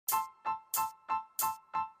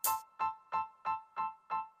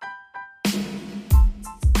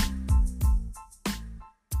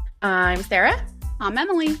I'm Sarah. I'm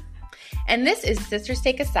Emily. And this is Sisters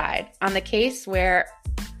Take a Side, on the case where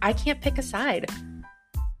I can't pick a side.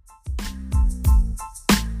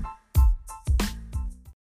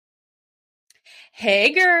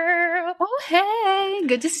 Hey, girl. Oh, hey.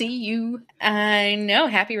 Good to see you. I know.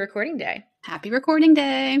 Happy recording day. Happy recording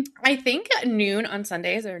day. I think noon on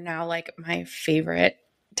Sundays are now like my favorite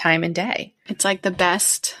time and day. It's like the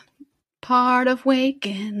best part of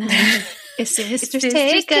waking up. Is Sisters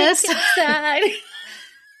Take a Side.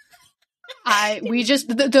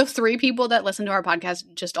 The three people that listen to our podcast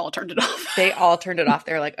just all turned it off. They all turned it off.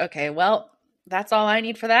 They're like, okay, well, that's all I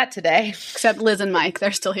need for that today. Except Liz and Mike.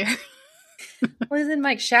 They're still here. Liz and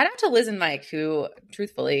Mike. Shout out to Liz and Mike, who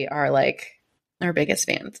truthfully are like our biggest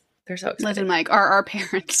fans. They're so excited. Liz and Mike are our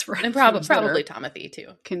parents. And probably Tomothy too.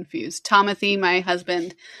 Confused. Tomothy, my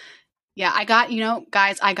husband. Yeah, I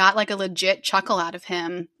got like a legit chuckle out of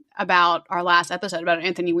him about our last episode, about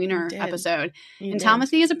Anthony Weiner episode. And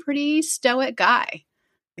Tomothy is a pretty stoic guy.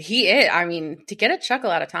 He is. I mean, to get a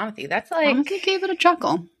chuckle out of Tomothy, that's like... Tomothy gave it a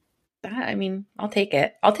chuckle. I mean, I'll take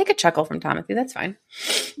it. I'll take a chuckle from Tomothy. That's fine.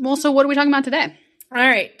 Well, so what are we talking about today? All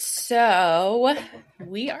right. So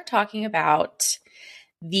we are talking about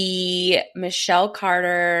the Michelle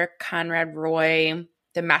Carter, Conrad Roy,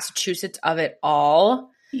 the Massachusetts of it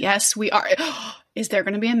all. Yes, we are. Is there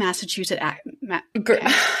going to be a Massachusetts accent?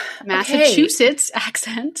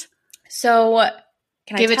 So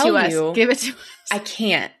can Give I tell it to you? us. Give it to us.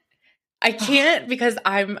 I can't because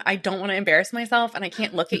I don't want to embarrass myself, and I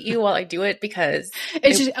can't look at you while I do it because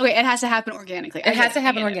it has to happen organically. It has to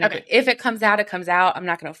happen organically. Okay. If it comes out, it comes out. I'm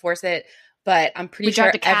not going to force it, but I'm pretty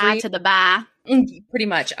sure the cat to the bar. Pretty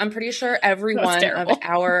much. I'm pretty sure every one of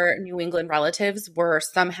our New England relatives were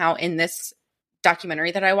somehow in this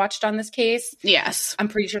documentary that I watched on this case. Yes. I'm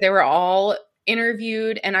pretty sure they were all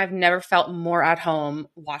interviewed, and I've never felt more at home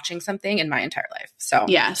watching something in my entire life. So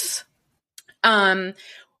yes. I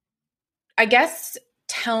guess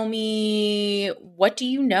tell me, what do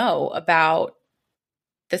you know about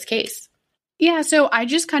this case? Yeah, so I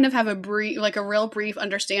just kind of have a real brief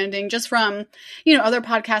understanding just from, other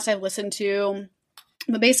podcasts I've listened to.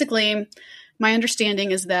 But basically, my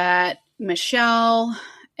understanding is that Michelle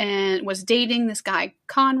was dating this guy,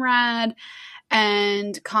 Conrad,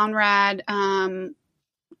 and Conrad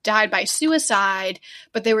died by suicide,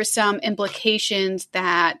 but there were some implications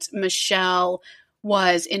that Michelle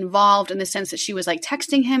was involved in the sense that she was like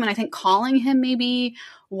texting him and I think calling him maybe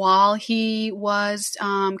while he was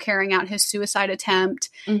carrying out his suicide attempt,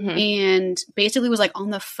 and basically was like on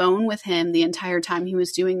the phone with him the entire time he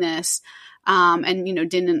was doing this, and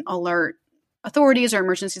didn't alert authorities or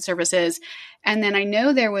emergency services. And then I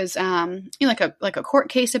know there was like a court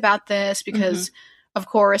case about this because of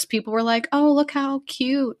course people were like, oh, look how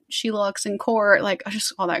cute she looks in court, like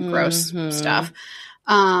just all that gross stuff.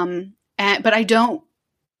 But I don't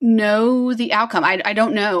know the outcome. I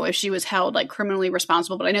don't know if she was held like criminally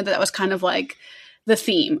responsible, but I know that was kind of like the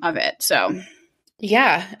theme of it. So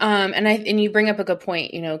yeah. And you bring up a good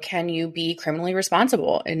point, can you be criminally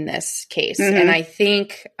responsible in this case? And I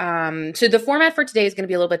think, so the format for today is going to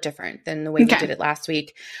be a little bit different than the way we did it last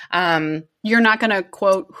week. You're not going to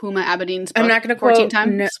quote Huma Abedin's book? I'm not going to 14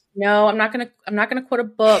 times? No, I'm not going to quote a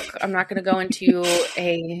book. I'm not going to go into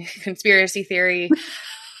a conspiracy theory.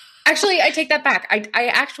 Actually, I take that back. I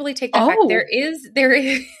actually take that back. There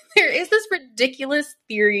is this ridiculous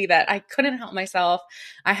theory that I couldn't help myself.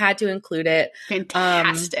 I had to include it.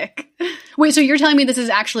 Fantastic. Wait, so you're telling me this is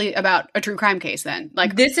actually about a true crime case then?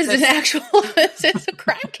 Like this is it's a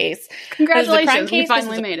crime case. Congratulations, we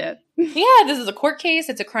finally made it. Yeah, this is a court case.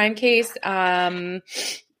 It's a crime case. And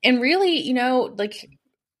really, like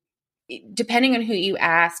depending on who you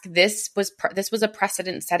ask, this was a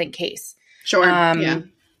precedent-setting case. Sure. Yeah.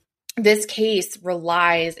 This case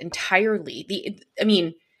relies entirely.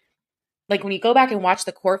 Like when you go back and watch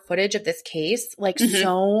the court footage of this case, like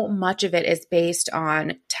so much of it is based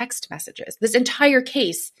on text messages. This entire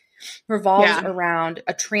case revolves around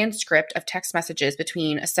a transcript of text messages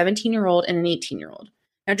between a 17-year-old and an 18-year-old.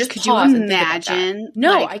 Now, just could you imagine?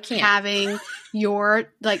 No, I can't. Having your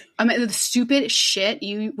the stupid shit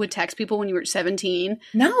you would text people when you were 17.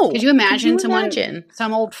 No, could you imagine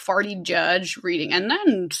some old farty judge reading? And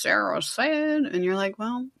then Sarah said, and you're like,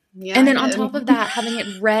 well, yeah. And then on top of that, having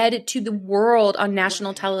it read to the world on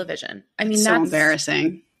national television. I mean, that's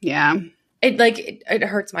embarrassing. Yeah, it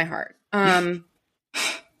hurts my heart.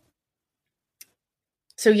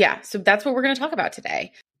 So that's what we're going to talk about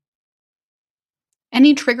today.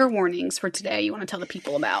 Any trigger warnings for today you want to tell the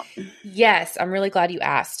people about? Yes, I'm really glad you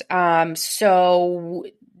asked. So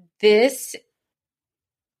this,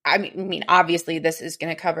 I mean, obviously this is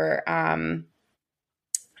going to cover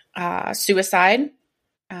suicide,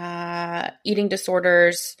 eating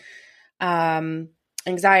disorders,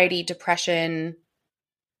 anxiety, depression,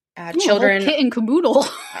 children. Kit and caboodle.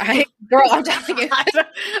 Girl, I'm telling you.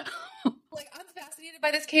 Like, I'm fascinated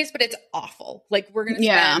by this case, but it's awful. Like, we're going to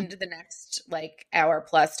spend the next like hour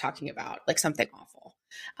plus talking about like something awful.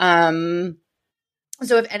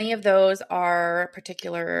 So if any of those are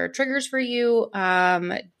particular triggers for you,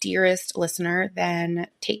 dearest listener, then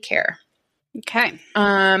take care. Okay.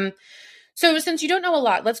 So since you don't know a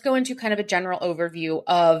lot, let's go into kind of a general overview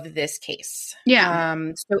of this case. Yeah.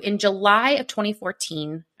 So in July of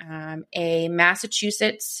 2014, a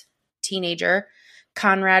Massachusetts teenager,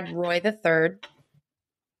 Conrad Roy III,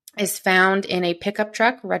 is found in a pickup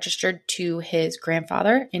truck registered to his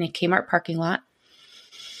grandfather in a Kmart parking lot.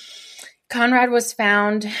 Conrad was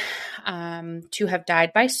found to have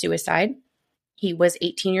died by suicide. He was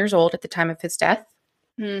 18 years old at the time of his death.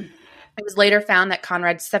 It was later found that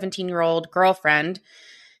Conrad's 17-year-old girlfriend,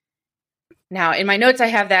 now in my notes I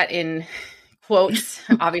have that in quotes,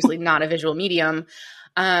 obviously not a visual medium.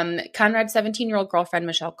 Conrad's 17-year-old girlfriend,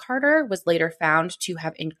 Michelle Carter, was later found to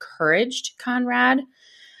have encouraged Conrad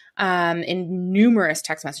in numerous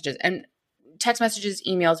text messages. And text messages,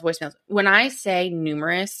 emails, voicemails. When I say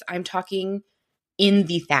numerous, I'm talking in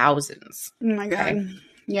the thousands. Oh my God. Okay?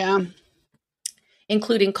 Yeah.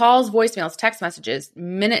 Including calls, voicemails, text messages,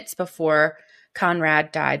 minutes before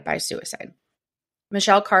Conrad died by suicide.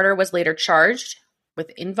 Michelle Carter was later charged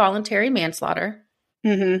with involuntary manslaughter.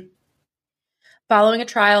 Mm-hmm. Following a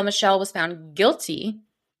trial, Michelle was found guilty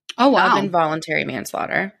of involuntary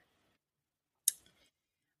manslaughter.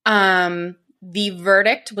 The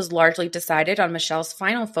verdict was largely decided on Michelle's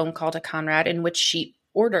final phone call to Conrad, in which she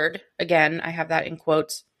ordered, again, I have that in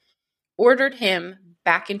quotes, ordered him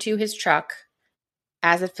back into his truck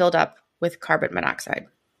as it filled up with carbon monoxide.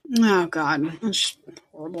 Oh, God. That's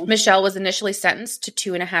horrible. Michelle was initially sentenced to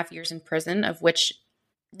 2.5 years in prison, of which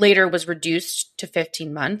later was reduced to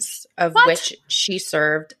 15 months, of which she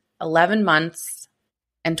served 11 months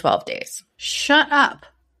and 12 days. Shut up.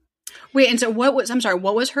 Wait, and so what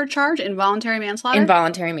was her charge? Involuntary manslaughter?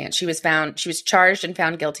 Involuntary manslaughter. She was charged and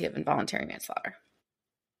found guilty of involuntary manslaughter.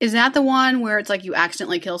 Is that the one where it's like you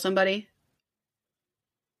accidentally kill somebody?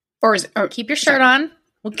 Or keep your shirt on.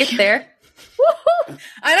 We'll get there. Woohoo!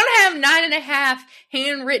 I don't have 9.5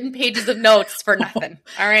 handwritten pages of notes for nothing.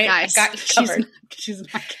 All right? Guys, I got you covered. She's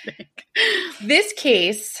not kidding. This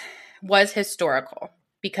case was historical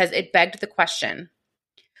because it begged the question,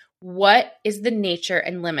 what is the nature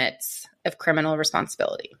and limits of criminal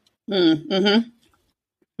responsibility? Mm-hmm.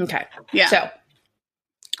 Okay. Yeah. So,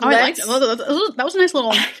 I liked it. That was a nice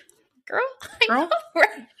little girl.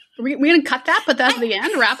 Are we going to cut that? Put that at the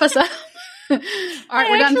end? Wrap us up? All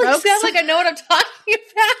right, we're done, folks. Sounds like I know what I'm talking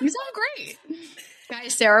about. You sound great.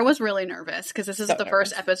 Guys, Sarah was really nervous because this is the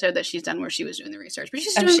first episode that she's done where she was doing the research. But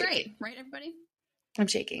she's doing great. Right, everybody? I'm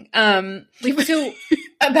shaking. So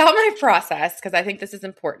about my process, because I think this is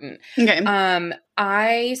important. Okay.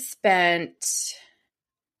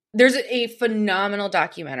 There's a phenomenal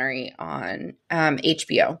documentary on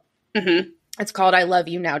HBO. Mm-hmm. It's called I Love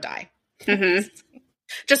You, Now Die. Mm-hmm.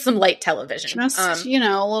 Just some light television. Just, a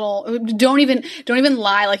little, don't even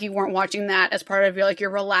lie like you weren't watching that as part of your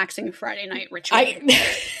relaxing Friday night ritual. I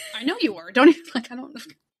know you were. Don't even, I don't,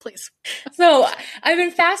 please. So I've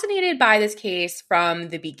been fascinated by this case from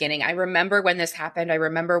the beginning. I remember when this happened. I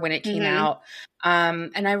remember when it came out.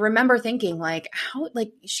 And I remember thinking how,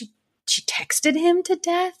 she texted him to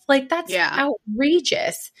death. That's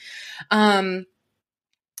outrageous.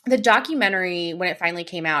 The documentary, when it finally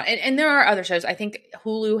came out, and there are other shows. I think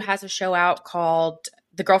Hulu has a show out called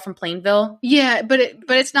The Girl from Plainville. Yeah, but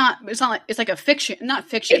it's not it's like a fiction, not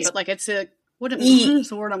fiction, but it's a what is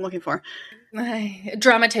the word I'm looking for?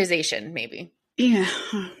 Dramatization, maybe. Yeah.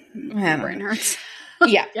 My brain hurts.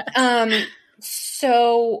 Yeah. Yes.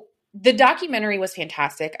 So the documentary was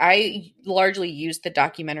fantastic. I largely used the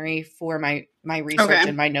documentary for my research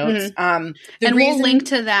and my notes. Mm-hmm. We'll link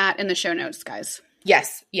to that in the show notes, guys.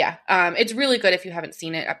 Yes. Yeah. It's really good if you haven't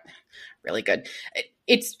seen it. Really good.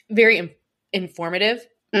 It's very informative.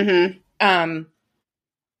 Mm-hmm.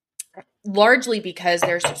 Largely because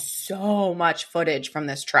there's so much footage from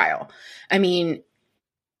this trial. I mean,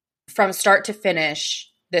 from start to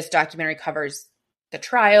finish, this documentary covers the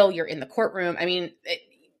trial. You're in the courtroom. I mean,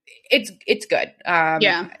 it's good.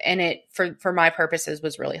 And it, for my purposes,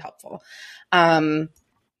 was really helpful.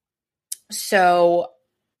 So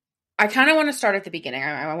I kind of want to start at the beginning.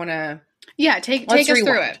 I want to... Yeah, take us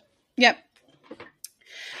through it. Yep.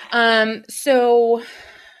 So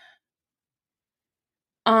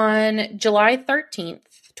On July 13th,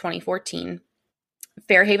 2014,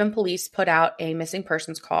 Fairhaven police put out a missing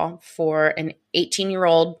persons call for an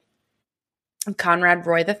 18-year-old Conrad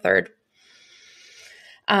Roy III.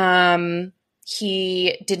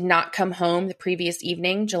 He did not come home the previous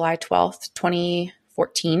evening, July 12th,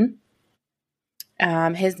 2014.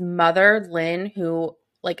 His mother, Lynn, who,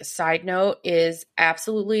 like, a side note, is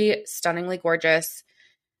absolutely stunningly gorgeous.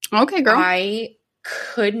 Okay, girl. I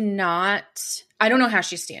don't know how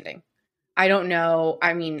she's standing. I don't know.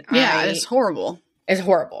 I mean, yeah, it's horrible. It's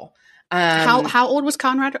horrible. How old was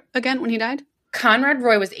Conrad again when he died? Conrad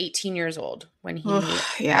Roy was 18 years old when he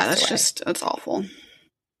that's awful.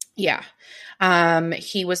 Yeah.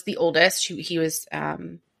 He was the oldest. He was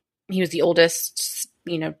the oldest,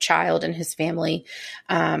 child in his family.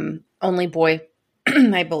 Only boy,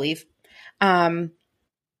 I believe.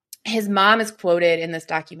 His mom is quoted in this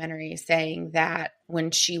documentary saying that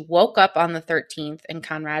when she woke up on the 13th and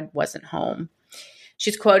Conrad wasn't home,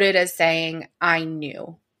 she's quoted as saying, I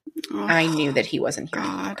knew that he wasn't here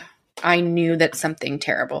anymore. I knew that something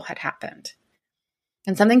terrible had happened.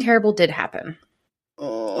 And something terrible did happen.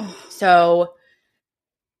 Oh. So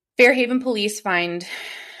Fairhaven police find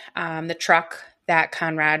the truck that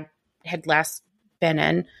Conrad had last been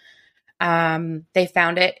in. They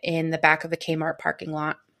found it in the back of the Kmart parking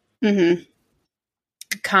lot. Mm-hmm.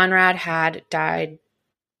 Conrad had died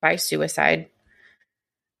by suicide.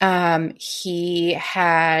 He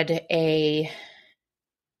had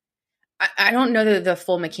I don't know the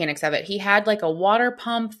full mechanics of it. He had like a water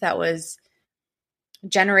pump that was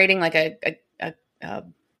generating like a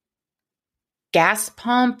gas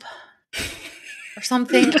pump or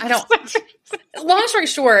something. I don't. Long story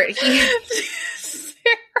short,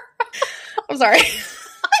 I'm sorry.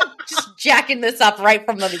 Just jacking this up right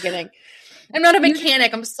from the beginning. I'm not a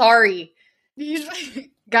mechanic. I'm sorry.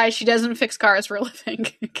 Guys, she doesn't fix cars for a living.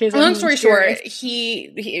 Long story short,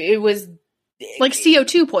 it was like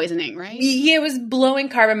CO2 poisoning, right? It was blowing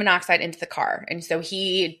carbon monoxide into the car, and so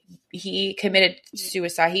he committed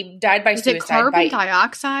suicide. He died by suicide. Is it carbon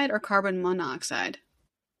dioxide or carbon monoxide?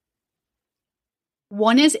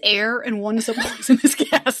 One is air and one is a poisonous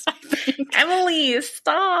gas, I think. Emily,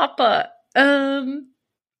 stop.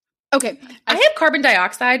 Okay. I have carbon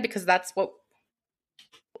dioxide because that's what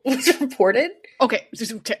was reported. Okay.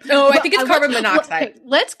 No, I think it's carbon monoxide. Okay,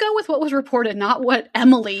 let's go with what was reported, not what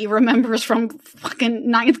Emily remembers from fucking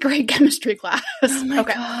 9th grade chemistry class. Oh my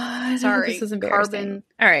God. Sorry. This is embarrassing.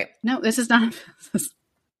 All right. No, this is not.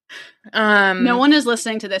 No one is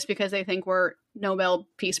listening to this because they think we're Nobel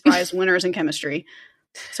Peace Prize winners in chemistry.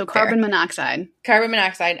 So carbon monoxide. Carbon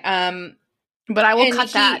monoxide. But I will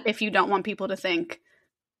cut that if you don't want people to think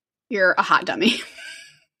you're a hot dummy.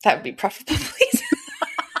 That would be preferable, please.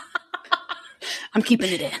 I'm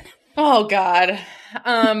keeping it in. Oh God.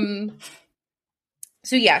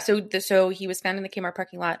 So yeah, so he was found in the Kmart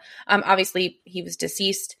parking lot. Obviously he was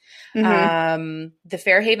deceased. Mm-hmm. The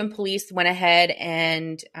Fairhaven police went ahead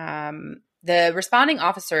and the responding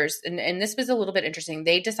officers, and this was a little bit interesting.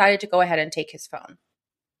 They decided to go ahead and take his phone.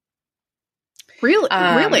 Really?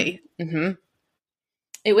 Really? Mm-hmm.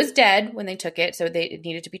 It was dead when they took it, so it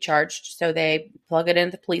needed to be charged. So they plug it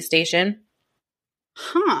into the police station.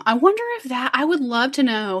 Huh. I wonder if I would love to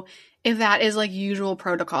know if that is like usual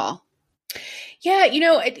protocol. Yeah,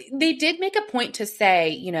 they did make a point to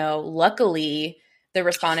say, luckily the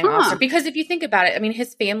responding officer, because if you think about it, I mean,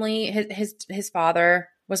 his family, his father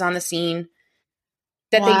was on the scene,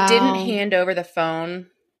 that they didn't hand over the phone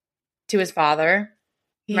to his father,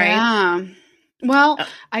 right? Yeah. Well,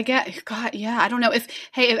 I get, God, yeah, I don't know. If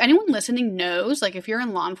anyone listening knows, like if you're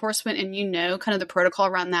in law enforcement and you know kind of the protocol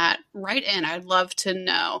around that, write in. I'd love to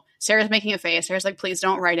know. Sarah's making a face. Sarah's like, please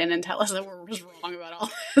don't write in and tell us that we're just wrong about all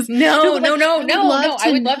this. No. I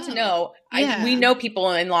would love to know. Yeah. We know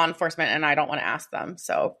people in law enforcement and I don't want to ask them.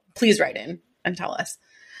 So please write in and tell us.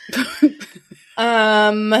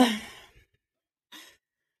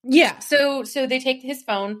 Yeah. So they take his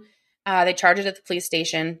phone, they charge it at the police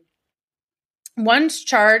station. Once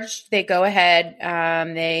charged, they go ahead.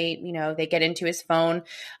 They get into his phone.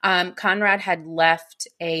 Conrad had left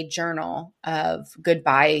a journal of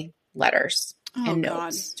goodbye letters and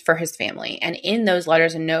notes for his family. And in those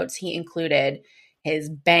letters and notes, he included his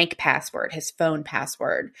bank password, his phone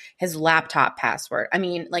password, his laptop password. I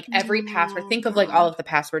mean, like every password. Think of like all of the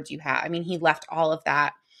passwords you have. I mean, he left all of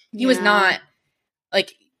that. He was not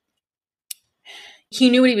like... He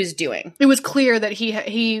knew what he was doing. It was clear that he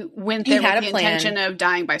went there with the intention of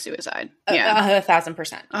dying by suicide. Yeah,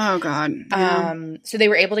 1,000%. Oh God. Yeah. So they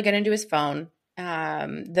were able to get into his phone.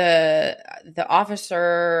 The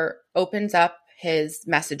officer opens up his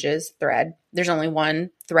messages thread. There's only one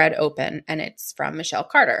thread open, and it's from Michelle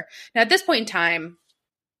Carter. Now, at this point in time,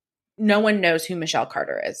 no one knows who Michelle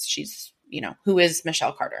Carter is. She's, who is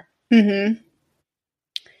Michelle Carter? Mm-hmm.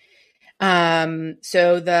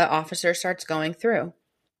 So the officer starts going through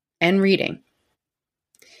and reading.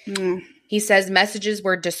 Mm. He says messages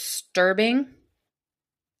were disturbing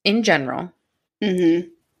in general. Mm-hmm.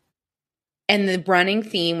 And the running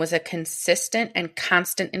theme was a consistent and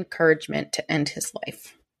constant encouragement to end his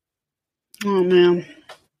life. Oh, man.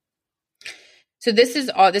 So this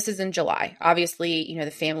is in July. Obviously,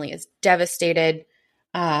 the family is devastated.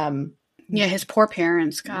 Yeah, his poor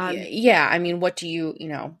parents, God. Yeah, I mean, what do you,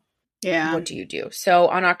 what do you do? So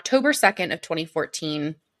on October 2nd of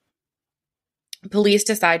 2014, police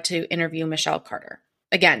decide to interview Michelle Carter.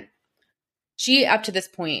 Again, she, up to this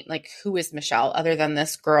point, like, who is Michelle other than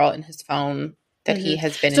this girl in his phone that he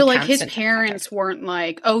has been so in like his constant parents contact. weren't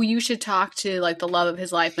like, oh, you should talk to like the love of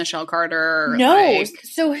his life, Michelle Carter. No. Like,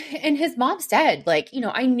 So, and his mom said, like,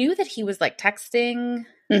 I knew that he was like texting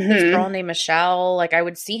this girl named Michelle. Like, I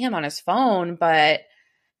would see him on his phone, but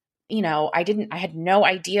I had no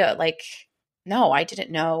idea. Like, no, I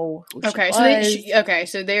didn't know who she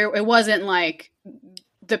was. So there, it wasn't like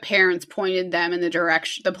the parents pointed them in the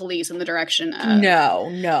direction, the police in the direction of. No.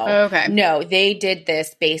 Okay. No, they did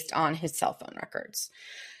this based on his cell phone records.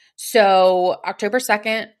 So October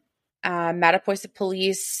 2nd, Mattapoisett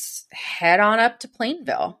police head on up to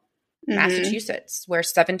Plainville, Massachusetts, where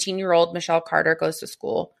 17-year-old Michelle Carter goes to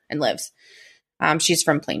school and lives. She's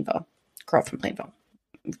from Plainville, girl from Plainville.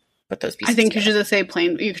 Put those pieces I think together. you should say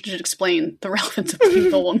you should explain the relevance of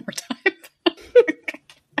Plainville one more time.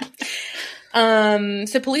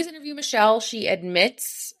 So police interview Michelle. She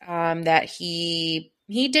admits that he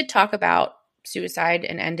did talk about suicide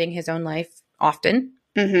and ending his own life often.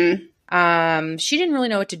 Mm-hmm. She didn't really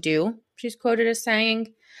know what to do. She's quoted as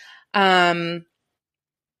saying,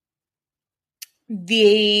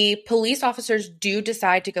 the police officers do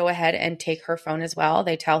decide to go ahead and take her phone as well.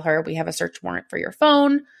 They tell her, we have a search warrant for your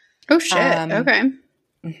phone. Oh, shit. Okay.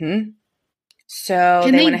 Mm-hmm. So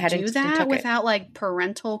Can they they went ahead do and that took without like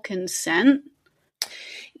parental consent?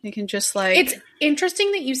 They can just like. It's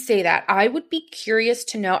interesting that you say that. I would be curious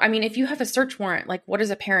to know. I mean, if you have a search warrant, like, what is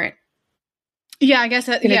a parent? Yeah, I guess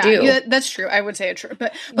that. Gonna do? Yeah, that's true. I would say it's true,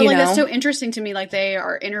 but like that's so interesting to me. Like they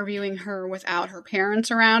are interviewing her without her parents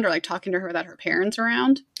around, or like talking to her without her parents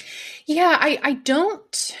around. Yeah, I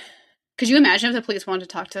don't. Could you imagine if the police wanted to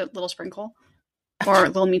talk to Little Sprinkle or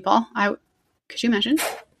Little Meatball? Could you imagine?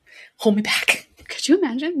 Hold me back. Could you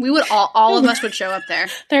imagine? We would all of us would show up there.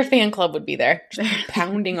 Their fan club would be there, just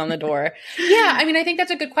pounding on the door. Yeah, I mean, I think that's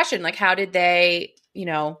a good question. Like, how did they?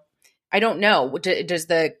 I don't know. Does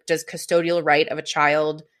custodial right of a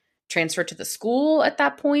child transfer to the school at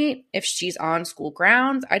that point if she's on school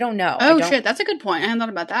grounds? I don't know. Oh, shit. That's a good point. I hadn't thought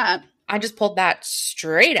about that. I just pulled that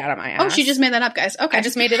straight out of my ass. Oh, she just made that up, guys. Okay. I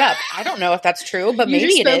just made it up. I don't know if that's true, but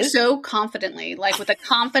maybe it is. So confidently, like with the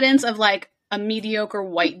confidence of like a mediocre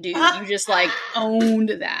white dude. You just like owned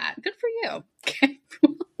that. Good for you. Okay.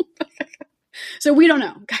 So we don't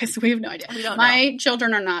know, guys. We have no idea. We don't My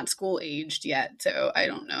children are not school aged yet, so I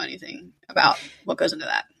don't know anything about what goes into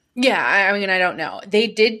that. Yeah, I mean, I don't know. They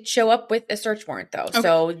did show up with a search warrant, though. Okay.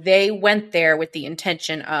 So they went there with the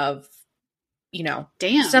intention of,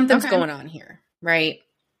 damn, something's going on here, right?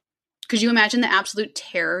 Could you imagine the absolute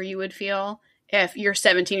terror you would feel if you're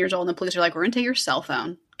 17 years old and the police are like, we're going to take your cell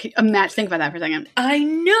phone? Think about that for a second. I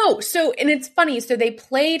know. So, and it's funny. So they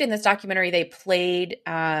played in this documentary,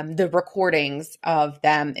 the recordings of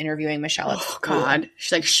them interviewing Michelle. Oh, God.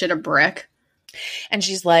 She's like, shit a brick. And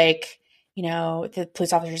she's like, the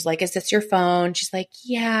police officer's like, is this your phone? She's like,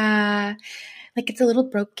 yeah. Like, it's a little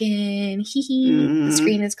broken. The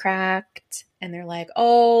screen is cracked. And they're like,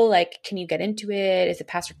 oh, like, can you get into it? Is it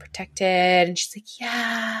password protected? And she's like,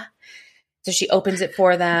 yeah. So she opens it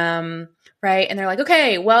for them. Right. And they're like,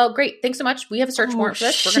 okay, well, great. Thanks so much. We have a search warrant for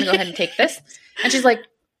this. We're going to go ahead and take this. And she's like,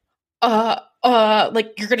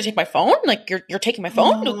 like, you're going to take my phone? Like, you're taking my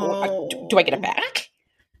phone? Oh. Do I get it back?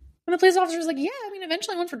 And the police officer was like, yeah, I mean,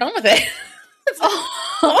 eventually once we're done with it.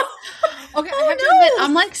 Okay, I have to admit,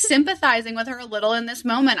 I'm like sympathizing with her a little in this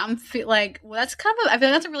moment. I feel like that's I feel like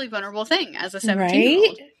that's a really vulnerable thing as a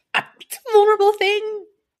 17-year-old. Right? It's a vulnerable thing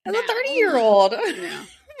as a 30-year-old. Yeah.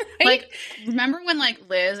 Right? Like, remember when like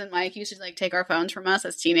Liz and Mike used to like take our phones from us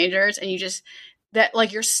as teenagers, and you just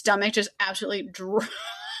like your stomach just absolutely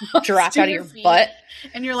dropped out of your butt,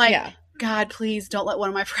 and you're like, God, please don't let one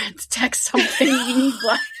of my friends text something.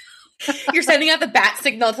 You're sending out the bat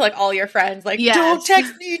signal to like all your friends. Like, Yes. don't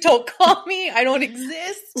text me. Don't call me. I don't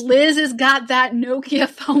exist. Liz has got that Nokia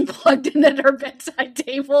phone plugged in at her bedside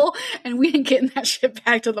table, and we ain't getting that shit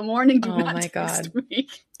back till the morning. Do Oh not my text God. me.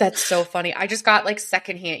 That's so funny. I just got like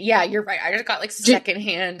secondhand. Yeah, you're right. I just got like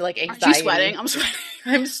secondhand like anxiety. Aren't you sweating? I'm sweating.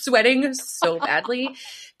 I'm sweating so badly.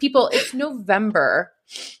 People, it's November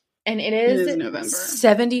and it is November.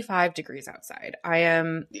 75 degrees outside. I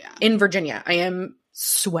am in Virginia. I am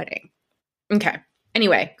sweating. Okay.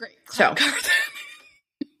 Anyway, Great. So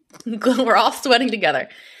we're all sweating together.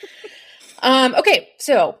 Okay.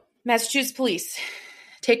 So Massachusetts police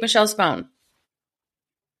take Michelle's phone.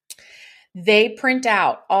 They print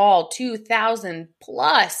out all 2,000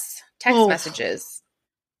 plus text messages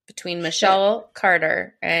between Michelle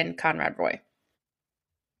Carter and Conrad Roy.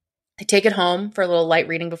 They take it home for a little light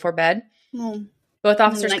reading before bed. Both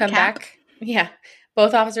officers come back. Yeah.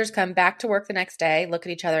 Both officers come back to work the next day, look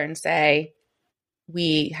at each other and say,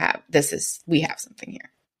 we have something here.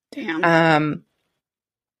 Damn.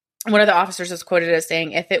 One of the officers is quoted as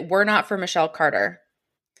saying, if it were not for Michelle Carter,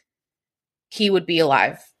 he would be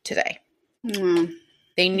alive today.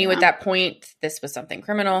 They knew at that point this was something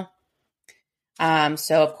criminal.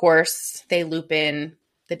 So of course they loop in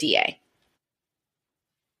the DA.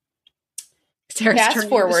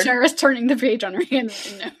 Sarah's turning the page on her hand.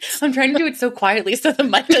 I'm trying to do it so quietly so the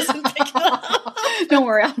mic doesn't pick it up. Don't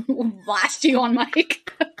worry, I'll blast you on mic.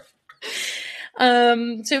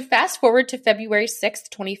 So fast forward to February 6th,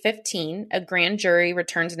 2015, a grand jury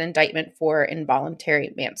returns an indictment for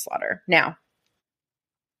involuntary manslaughter. Now,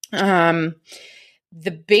 the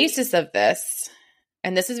basis of this,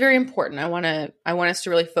 and this is very important. I want us to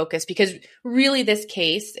really focus because really this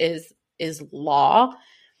case is law.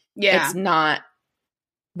 Yeah. It's not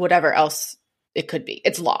whatever else it could be.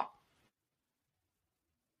 It's law.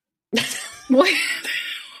 What?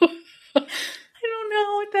 I don't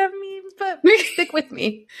know what that means, but stick with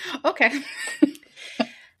me. Okay.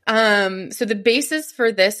 So the basis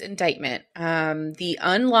for this indictment, the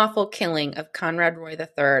unlawful killing of Conrad Roy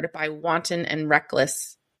III by wanton and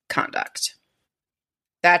reckless conduct.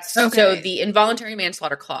 That's so the involuntary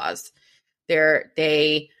manslaughter clause.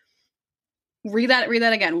 They read that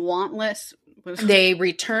again. Wantless. They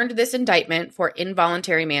returned this indictment for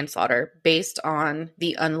involuntary manslaughter based on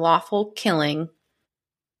the unlawful killing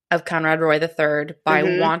of Conrad Roy III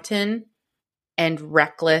by wanton and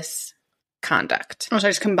reckless conduct. Oh, so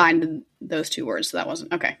I just combined those two words, so that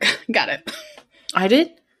wasn't okay. Got it. I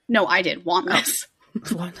did? No, I did. Wantless.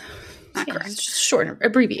 Not correct. Just short,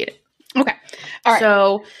 abbreviated. Okay. All right.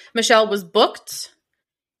 So Michelle was booked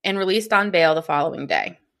and released on bail the following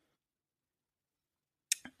day.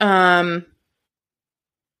 I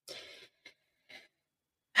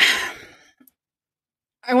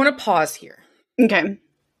want to pause here. Okay.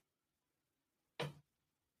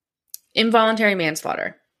 Involuntary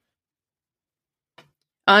manslaughter.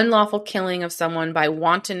 Unlawful killing of someone by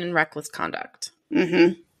wanton and reckless conduct.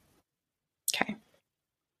 Mm-hmm. Okay.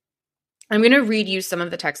 I'm going to read you some of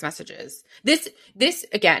the text messages. This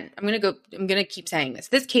again, I'm going to keep saying this.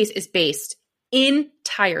 This case is based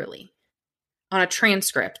entirely on a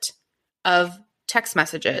transcript of text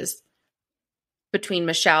messages between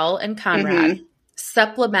Michelle and Conrad,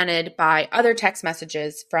 supplemented by other text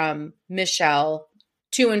messages from Michelle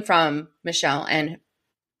to and from Michelle and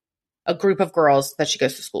a group of girls that she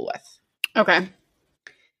goes to school with. Okay.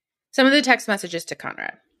 Some of the text messages to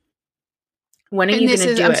Conrad. When are you going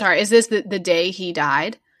to do it? I'm sorry. Is this the day he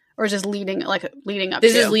died? Or is this leading up to?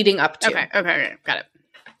 This is leading up to. Okay. Got it.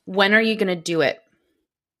 When are you going to do it?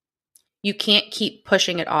 You can't keep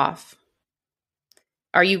pushing it off.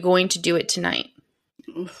 Are you going to do it tonight?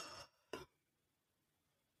 Oof.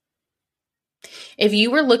 If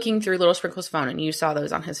you were looking through Little Sprinkle's phone and you saw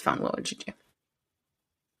those on his phone, what would you do?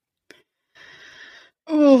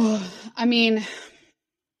 Oh, I mean,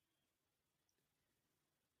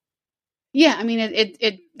 yeah, I mean,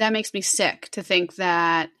 it that makes me sick to think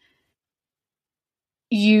that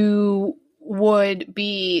you would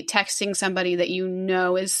be texting somebody that you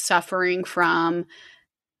know is suffering from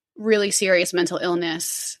really serious mental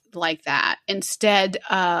illness like that instead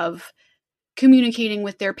of communicating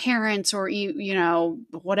with their parents or, you know,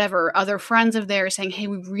 whatever, other friends of theirs saying, hey,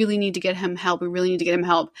 we really need to get him help. We really need to get him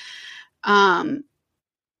help.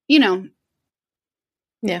 You know,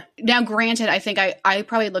 yeah. Now, granted, I think I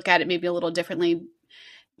probably look at it maybe a little differently,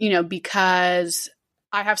 you know, because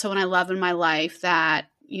I have someone I love in my life that,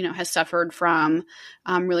 you know, has suffered from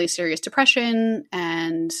really serious depression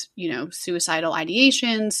and, you know, suicidal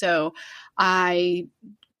ideation. So I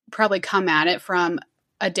probably come at it from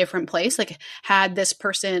a different place. Like, had this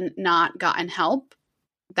person not gotten help,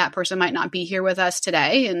 that person might not be here with us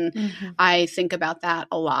today. And I think about that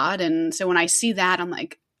a lot. And so when I see that, I'm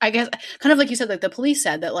like, I guess kind of like you said, like the police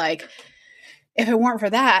said that like, if it weren't for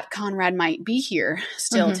that, Conrad might be here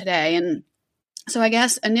still today. And so I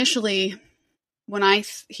guess initially when I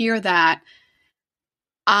hear that,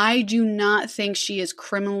 I do not think she is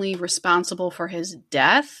criminally responsible for his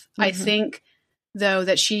death. I think, though,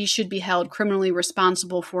 that she should be held criminally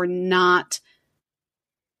responsible for not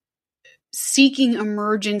seeking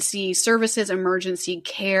emergency services, emergency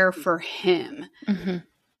care for him.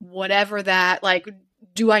 Whatever that, like,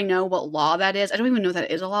 do I know what law that is? I don't even know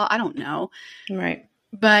that is a law. I don't know. Right.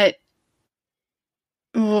 But,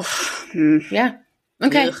 yeah.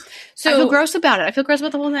 Okay. Ugh. So I feel gross about it. I feel gross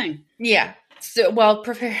about the whole thing. Yeah. So, well,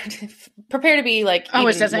 prepare to be like,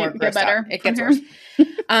 it doesn't get better. Out. It gets worse.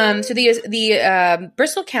 So the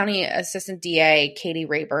Bristol County Assistant DA, Katie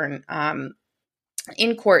Rayburn,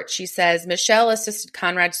 in court, she says, Michelle assisted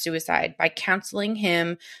Conrad's suicide by counseling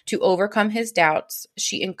him to overcome his doubts.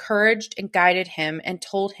 She encouraged and guided him and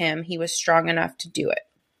told him he was strong enough to do it.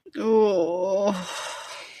 Oh.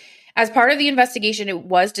 As part of the investigation, it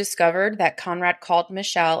was discovered that Conrad called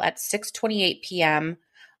Michelle at 6:28 p.m.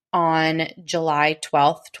 on July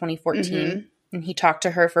 12th, 2014, and he talked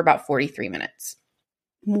to her for about 43 minutes.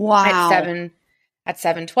 Wow. At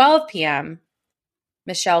 7:12 p.m.,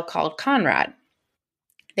 Michelle called Conrad.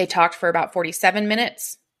 They talked for about 47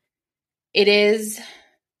 minutes. I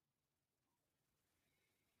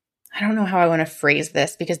don't know how I want to phrase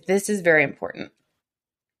this because this is very important.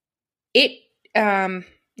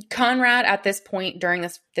 Conrad, at this point during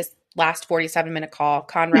this last 47-minute call,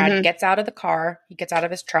 Conrad gets out of the car. He gets out of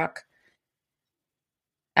his truck.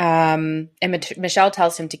 And Michelle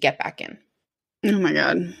tells him to get back in. Oh, my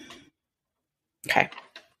God. Okay.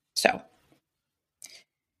 So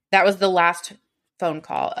that was the last phone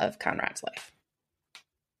call of Conrad's life.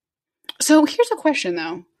 So here's a question,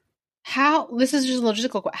 though. This is just a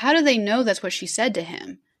logistical question. How do they know that's what she said to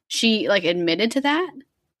him? She, like, admitted to that?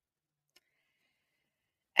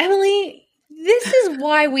 Emily, this is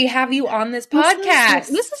why we have you on this podcast.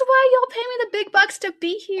 This is why y'all pay me the big bucks to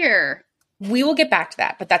be here. We will get back to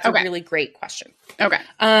that, but that's a really great question. Okay.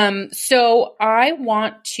 So I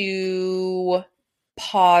want to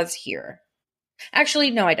pause here.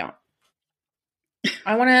 Actually, no, I don't.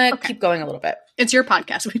 I want to keep going a little bit. It's your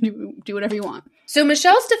podcast. We do whatever you want. So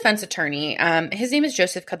Michelle's defense attorney, his name is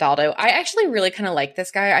Joseph Cataldo. I actually really kind of like this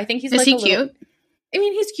guy. I think he's cute? I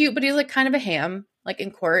mean, he's cute, but he's like kind of a ham, like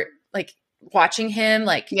in court, like watching him,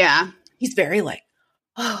 like, yeah, he's very like,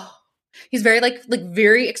 he's very like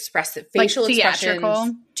very expressive, facial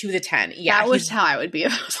expressions to the 10. Yeah. That was how I would be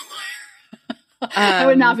if I was a lawyer. I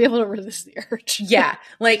would not be able to resist the urge. Yeah.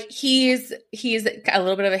 Like he's a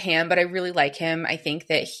little bit of a ham, but I really like him. I think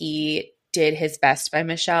that he did his best by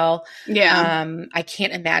Michelle. Yeah. I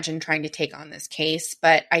can't imagine trying to take on this case,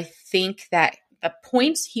 but I think that the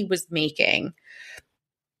points he was making,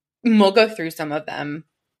 we'll go through some of them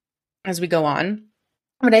as we go on.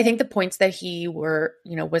 But I think the points that he were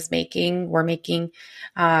making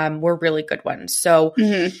were really good ones. So,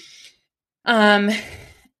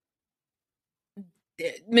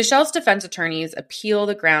 Michelle's defense attorneys appeal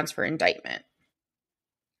the grounds for indictment.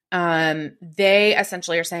 They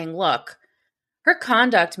essentially are saying, look, her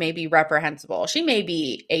conduct may be reprehensible. She may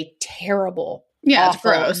be a terrible,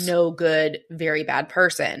 awful, no good, very bad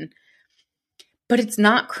person, but it's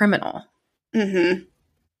not criminal.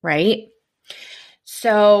 Right?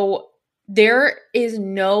 So there is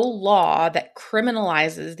no law that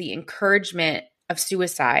criminalizes the encouragement of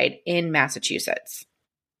suicide in Massachusetts.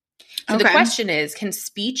 So the question is, can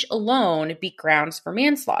speech alone be grounds for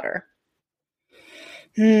manslaughter?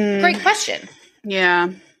 Great question. Yeah.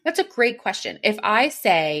 That's a great question. If I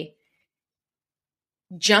say,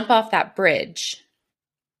 jump off that bridge,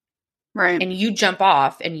 right, and you jump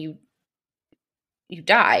off and you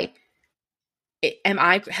die, am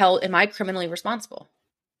I criminally responsible?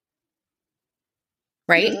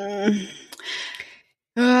 Right?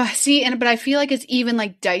 But I feel like it's even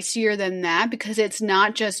like dicier than that, because it's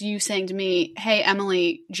not just you saying to me, hey,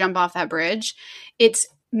 Emily, jump off that bridge. It's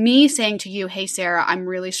me saying to you, hey, Sarah, I'm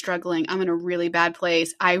really struggling. I'm in a really bad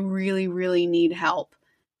place. I really, really need help.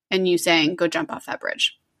 And you saying, go jump off that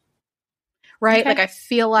bridge. Right? Okay. Like, I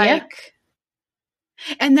feel like,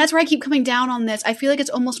 and that's where I keep coming down on this. I feel like it's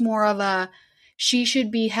almost more of a, she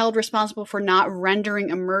should be held responsible for not rendering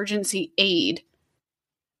emergency aid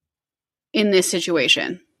in this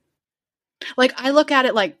situation. Like, I look at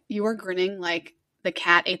it like, you are grinning like the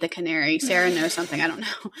cat ate the canary. Sarah knows something I don't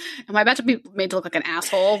know. Am I about to be made to look like an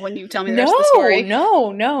asshole when you tell me the rest of the story?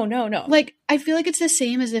 No. Like, I feel like it's the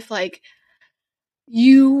same as if, like,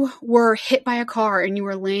 you were hit by a car and you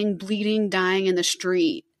were laying bleeding, dying in the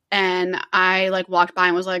street, and I like walked by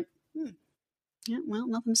and was like, yeah, well,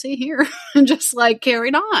 nothing to see here, and just like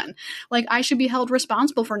carried on. Like, I should be held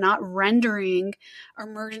responsible for not rendering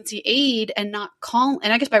emergency aid and not call.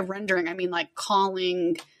 And I guess by rendering, I mean like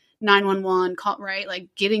calling 911, right? Like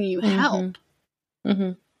getting you help.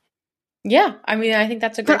 Mm-hmm. Yeah, I mean, I think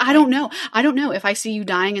that's a great But I don't know. I don't know if I see you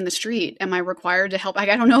dying in the street, am I required to help? I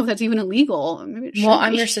don't know if that's even illegal. Maybe it should Well,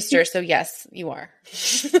 I'm be. your sister, so yes, you are.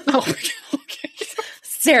 Oh, okay.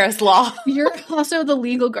 Sarah's law. You're also the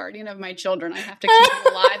legal guardian of my children. I have to keep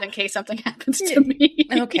you alive in case something happens to me.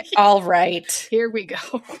 Okay, all right. Here we go.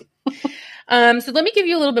 So let me give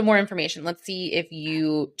you a little bit more information. Let's see if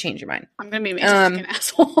you change your mind. I'm going to be amazing like an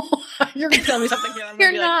asshole. You're going to tell me something here.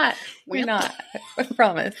 You're not. You're not. I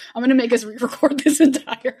promise. I'm going to make us re-record this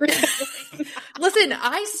entire thing. Listen,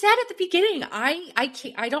 I said at the beginning,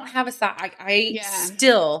 I don't have a side.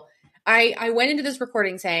 I went into this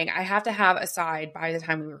recording saying I have to have a side by the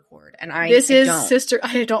time we record, and sister.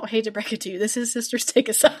 I don't hate to break it to you. This is Sisters Take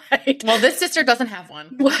a Side. Well, this sister doesn't have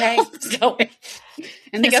one. Okay, so,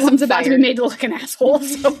 and this one's about to be made to look an asshole.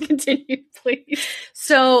 So continue, please.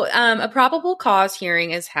 So, a probable cause hearing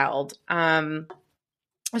is held.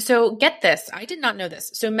 So get this. I did not know this.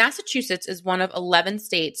 So Massachusetts is one of 11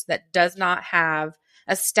 states that does not have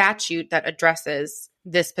a statute that addresses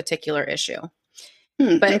this particular issue.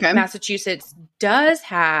 But Massachusetts does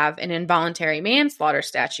have an involuntary manslaughter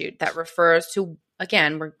statute that refers to,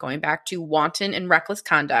 again, we're going back to wanton and reckless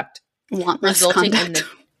conduct, resulting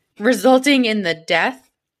in the death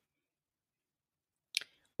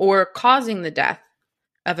or causing the death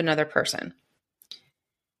of another person.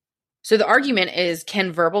 So the argument is,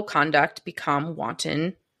 can verbal conduct become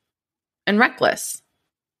wanton and reckless?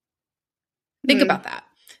 Think about that.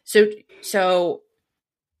 So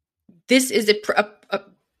this is a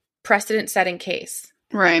precedent-setting case.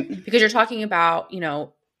 Right. Because you're talking about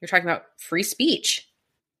free speech.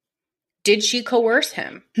 Did she coerce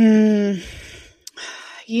him?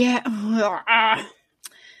 Yeah.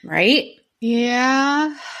 Right?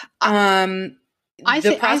 Yeah. I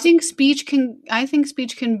think speech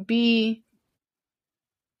can be.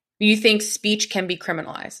 You think speech can be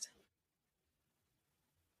criminalized?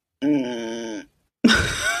 Right?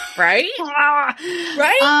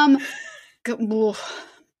 Right?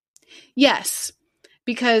 Yes,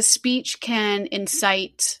 because speech can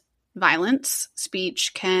incite violence.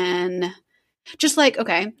 Speech can just like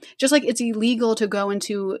it's illegal to go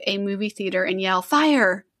into a movie theater and yell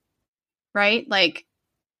fire, right? Like,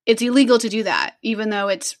 it's illegal to do that, even though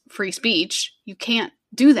it's free speech. You can't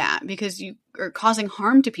do that because you are causing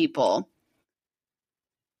harm to people.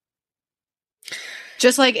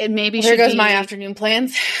 Just like it maybe should be. There goes my afternoon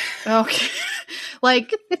plans. Okay.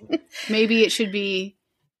 Like, maybe it should be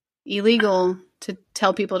illegal to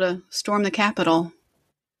tell people to storm the Capitol.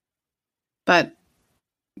 But,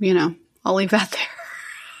 I'll leave that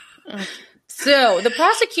there. So the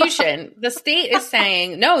prosecution, the state is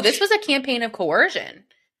saying, no, this was a campaign of coercion.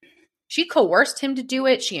 She coerced him to do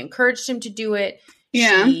it. She encouraged him to do it.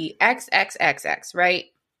 Yeah. She XXXX, right?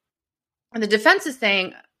 And the defense is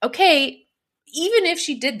saying, okay, even if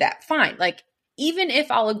she did that, fine. Like, even if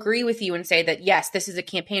I'll agree with you and say that, yes, this is a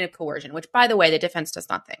campaign of coercion, which, by the way, the defense does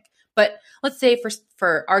not think. But let's say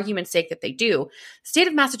for argument's sake that they do, the state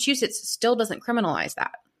of Massachusetts still doesn't criminalize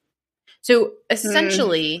that. So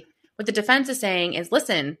essentially, what the defense is saying is,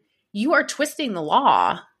 listen, you are twisting the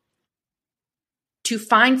law to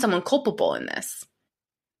find someone culpable in this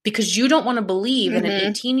because you don't want to believe that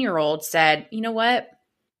an 18-year-old said, you know what?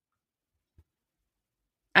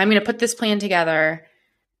 I'm going to put this plan together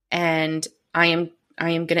and I am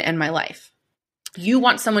going to end my life. You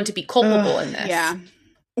want someone to be culpable in this. Yeah.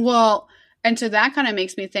 Well, and so that kind of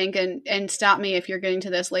makes me think, and stop me if you're getting to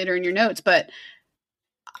this later in your notes, but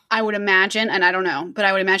I would imagine, and I don't know, but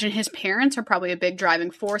I would imagine his parents are probably a big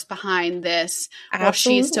driving force behind this. Absolutely. Well,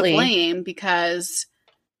 she's to blame, because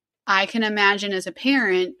I can imagine as a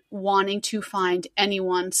parent wanting to find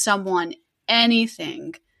anyone, someone,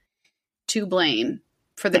 anything to blame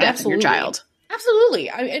for the death of your child.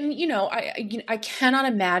 Absolutely. I cannot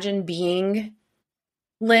imagine being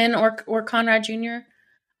Lynn or Conrad Jr.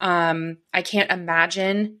 I can't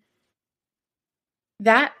imagine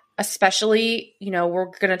that, especially, we're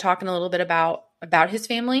going to talk in a little bit about his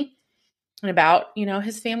family and about,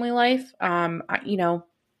 his family life. No,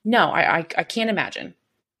 I can't imagine.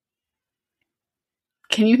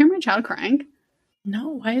 Can you hear my child crying? No,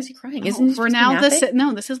 why is he crying? Isn't this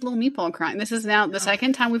this is little meatball crying. This is now the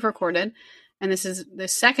second time we've recorded, and this is the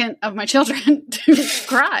second of my children to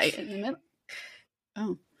cry in the middle.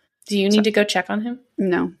 Oh. Do you need to go check on him?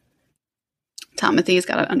 No. Timothy's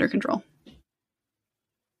got it under control.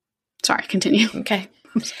 Sorry, continue. Okay.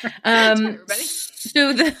 Sorry, everybody.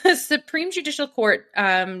 So the Supreme Judicial Court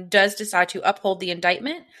does decide to uphold the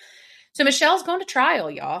indictment. So Michelle's going to trial,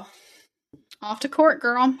 y'all. Off to court,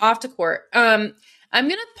 girl. Off to court. I'm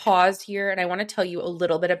going to pause here, and I want to tell you a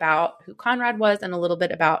little bit about who Conrad was and a little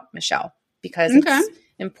bit about Michelle, because it's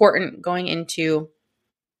important going into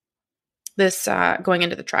this, going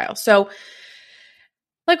into the trial. So,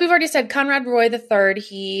 like we've already said, Conrad Roy III,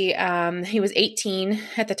 he was 18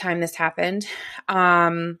 at the time this happened.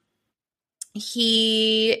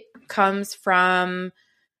 He comes from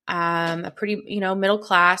a pretty, middle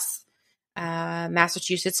class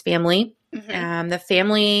Massachusetts family. Mm-hmm. The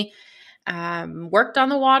family worked on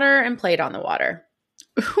the water and played on the water,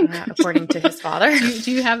 according to his father.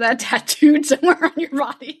 Do you have that tattooed somewhere on your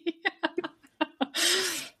body?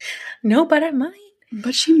 No, but I might.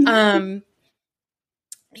 But she might.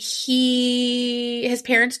 His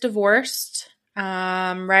parents divorced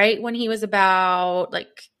right when he was about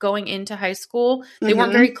going into high school. They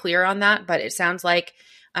weren't very clear on that, but it sounds like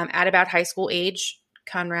at about high school age,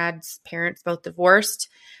 Conrad's parents both divorced.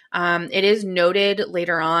 It is noted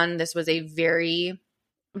later on this was a very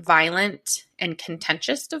violent and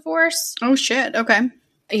contentious divorce. Oh shit. Okay.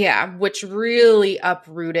 Yeah, which really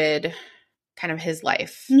uprooted kind of his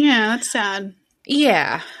life. Yeah, that's sad.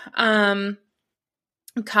 Yeah.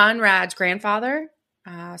 Conrad's grandfather,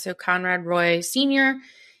 so Conrad Roy Sr.,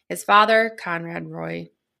 his father, Conrad Roy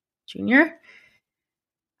Jr.,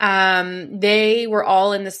 they were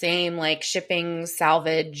all in the same shipping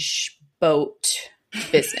salvage boat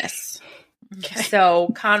business. Okay.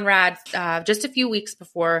 So Conrad, just a few weeks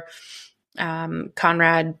before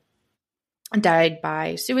Conrad died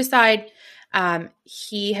by suicide,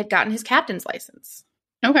 he had gotten his captain's license.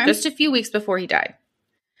 Okay. Just a few weeks before he died.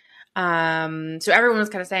 So everyone was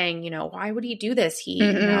kind of saying, why would he do this?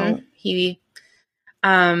 In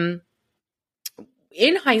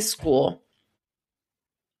high school,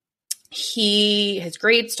 his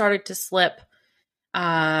grades started to slip.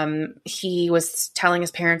 He was telling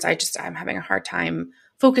his parents, I'm having a hard time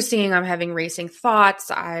focusing. I'm having racing thoughts.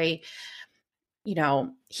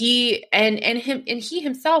 He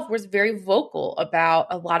himself was very vocal about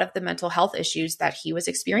a lot of the mental health issues that he was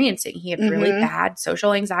experiencing. He had really bad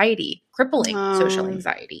social anxiety, crippling social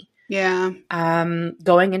anxiety. Yeah.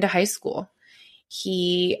 Going into high school,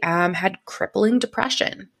 he had crippling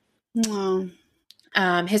depression. Oh.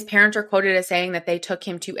 His parents are quoted as saying that they took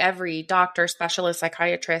him to every doctor, specialist,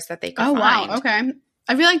 psychiatrist that they could find. Wow. Okay.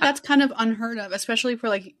 I feel like that's kind of unheard of, especially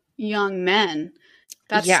for young men.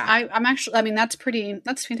 That's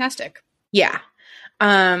that's fantastic. Yeah.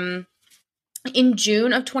 In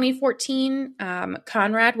June of 2014,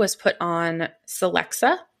 Conrad was put on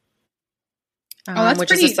Celexa. That's which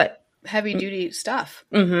pretty is heavy duty stuff.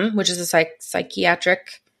 Which is a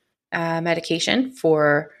psychiatric medication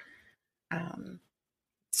for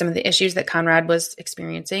some of the issues that Conrad was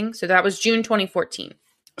experiencing. So that was June 2014.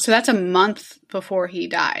 So that's a month before he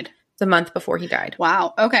died. It's a month before he died.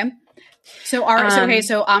 Wow. Okay. So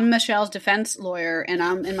so I'm Michelle's defense lawyer, and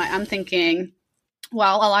I'm thinking,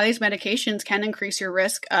 well, a lot of these medications can increase your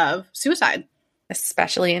risk of suicide,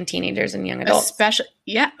 especially in teenagers and young adults.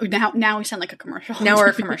 Yeah. Now we sound like a commercial. Now we're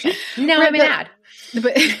a commercial. No, right, I'm an ad.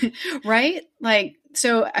 But right,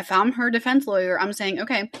 so if I'm her defense lawyer, I'm saying,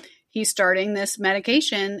 okay, he's starting this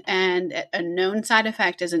medication, and a known side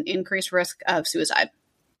effect is an increased risk of suicide.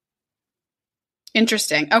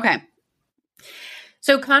 Interesting. Okay.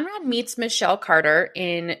 So Conrad meets Michelle Carter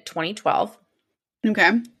in 2012.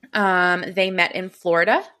 Okay. They met in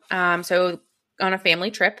Florida. So on a family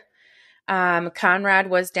trip. Conrad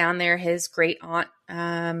was down there. His great aunt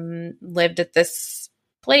lived at this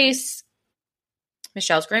place.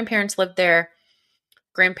 Michelle's grandparents lived there.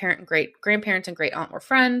 Great grandparents and great aunt were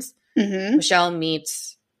friends. Michelle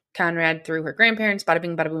meets Conrad through her grandparents. Bada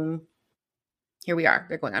bing, bada boom. Here we are.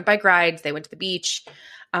 They're going on bike rides. They went to the beach.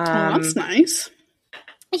 That's nice.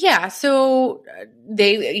 Yeah. So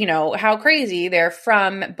they, how crazy. They're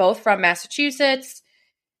both from Massachusetts,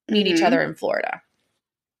 meet each other in Florida.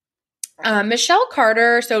 Michelle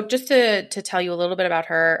Carter. So just to tell you a little bit about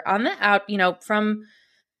her on the out, from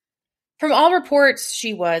all reports,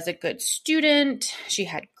 she was a good student. She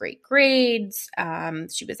had great grades.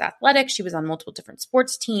 She was athletic. She was on multiple different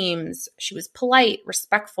sports teams. She was polite,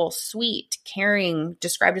 respectful, sweet, caring,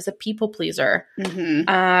 described as a people pleaser.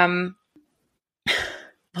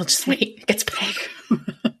 Well, just wait. It gets better.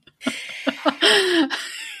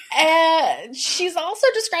 She's also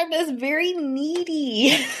described as very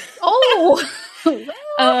needy. Oh.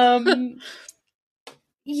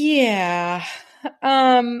 Yeah.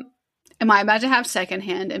 Am I about to have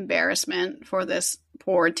secondhand embarrassment for this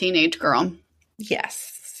poor teenage girl?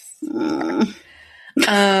 Yes. You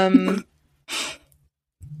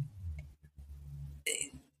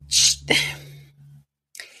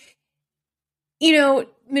know,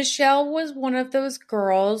 Michelle was one of those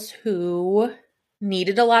girls who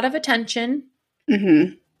needed a lot of attention.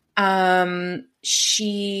 Mm-hmm.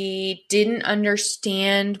 She didn't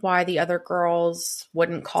understand why the other girls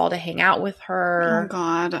wouldn't call to hang out with her. Oh,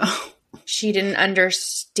 God. She didn't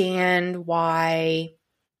understand why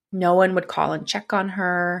no one would call and check on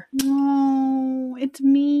her. No, it's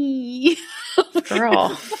me.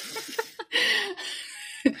 Girl.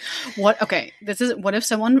 What? Okay, what if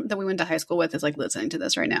someone that we went to high school with is like listening to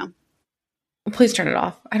this right now? Please turn it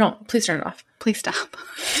off. Please turn it off. Please stop.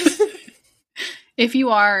 If you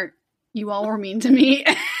are, you all were mean to me,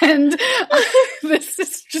 and this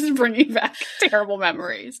is just bringing back terrible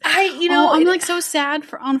memories. I'm like so sad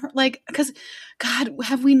on her, like, because God,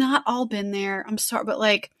 have we not all been there? I'm sorry, but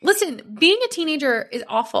like, listen, being a teenager is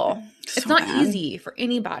awful. It's not bad. Easy for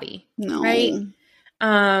anybody. No, right?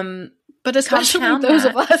 But especially those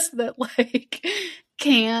of us that like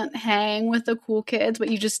can't hang with the cool kids, but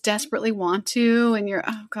you just desperately want to, and you're,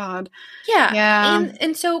 oh God. Yeah.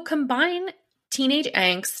 And so combine teenage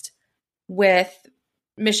angst with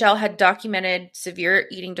Michelle had documented severe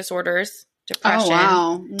eating disorders, depression.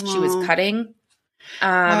 Oh, wow. She was cutting.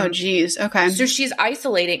 Oh, geez. Okay. So she's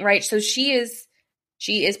isolating, right? So she is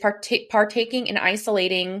partaking in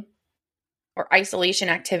isolating or isolation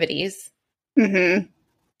activities. Mm-hmm.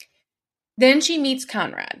 Then she meets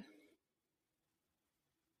Conrad,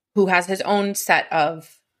 who has his own set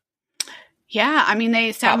of Yeah, I mean,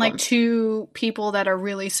 they sound problems. Like two people that are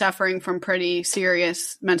really suffering from pretty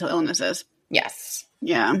serious mental illnesses. Yes.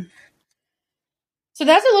 Yeah. So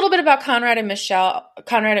that's a little bit about Conrad and Michelle. I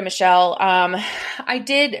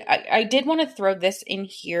did want to throw this in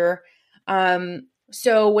here.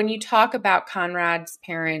 So when you talk about Conrad's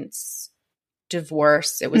parents'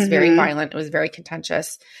 divorce, it was very violent. It was very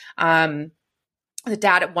contentious. The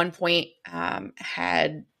dad at one point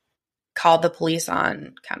had called the police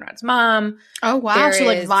on Conrad's mom. Oh, wow. So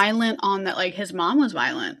like violent on that, like his mom was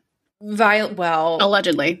violent. Well,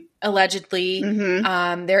 allegedly.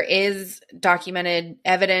 Mm-hmm. There is documented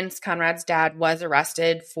evidence Conrad's dad was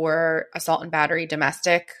arrested for assault and battery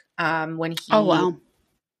domestic when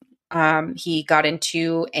he got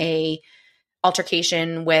into a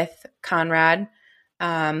altercation with Conrad.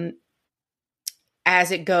 As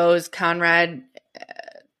it goes, Conrad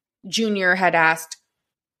Jr. had asked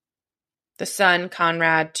the son,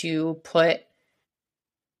 Conrad, to put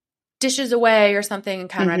dishes away or something. And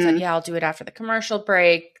Conrad said, yeah, I'll do it after the commercial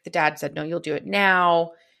break. The dad said, no, you'll do it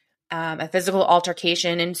now. A physical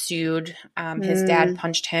altercation ensued. His dad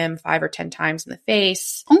punched him 5 or 10 times in the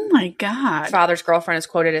face. Oh my God. Father's girlfriend is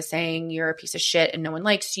quoted as saying, you're a piece of shit and no one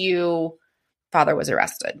likes you. Father was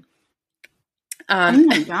arrested. Oh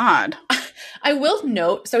my God. I will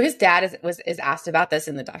note, so his dad is asked about this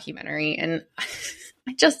in the documentary, and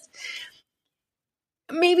I just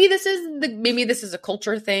maybe this is a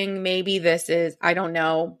culture thing. Maybe this is, I don't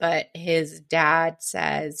know, but his dad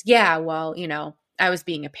says, yeah, well, I was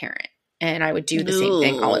being a parent and I would do the same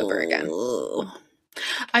thing all over again.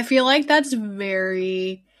 I feel like that's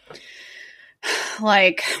very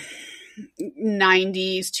like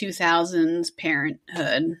 90s, 2000s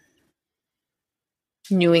parenthood.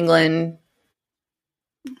 New England.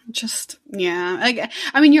 Just, yeah. Like,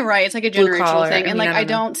 I mean, you're right. It's like a generational thing. And I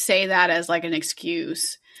don't say that as like an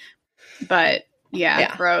excuse, but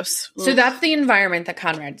yeah. Gross. So that's the environment that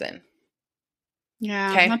Conrad's in.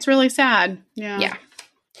 Yeah. Okay. That's really sad. Yeah.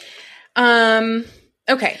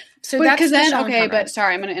 Okay. So that's but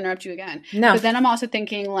sorry, I'm going to interrupt you again. No. But then I'm also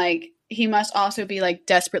thinking like, he must also be like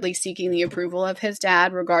desperately seeking the approval of his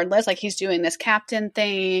dad regardless. Like he's doing this captain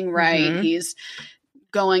thing, right? Mm-hmm. He's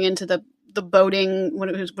going into the boating, what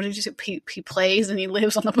did you say? He plays and he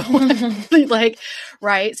lives on the boat. Like,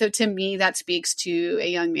 right. So to me, that speaks to a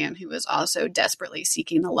young man who was also desperately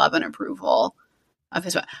seeking the love and approval of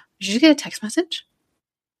his. Did you get a text message?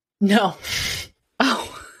 No.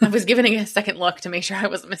 Oh, I was giving it a second look to make sure I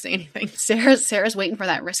wasn't missing anything. Sarah's waiting for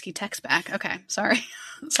that risky text back. Okay. Sorry,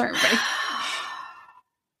 everybody.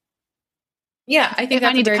 Yeah. I think if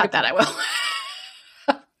I need to cut that, I will.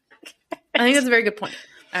 I think that's a very good point.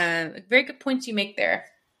 Very good points you make there,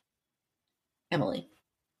 Emily.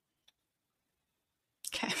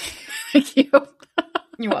 Okay. Thank you.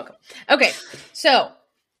 You're welcome. Okay. So,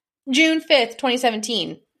 June 5th,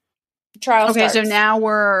 2017, trial starts. Okay, so now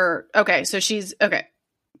we're... Okay, so she's... Okay.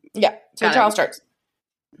 Yeah, so trial starts.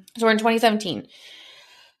 So we're in 2017.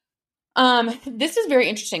 This is very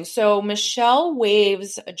interesting. So Michelle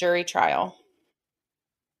waives a jury trial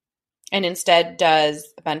and instead does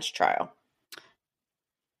a bench trial.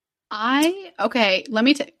 Okay, let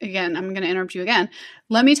me, again, I'm going to interrupt you again.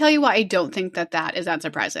 Let me tell you why I don't think that is that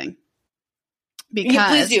surprising. Because yeah,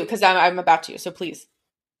 please do, because I'm about to, so please.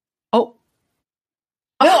 Oh.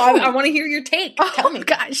 No, I want to hear your take. Tell me.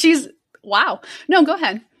 God, wow. No, go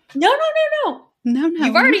ahead. No. No.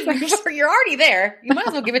 You're already there. You might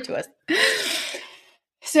as well give it to us.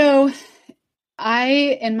 So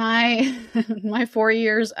in my 4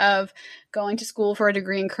 years of going to school for a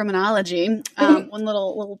degree in criminology, one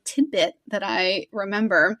little tidbit that I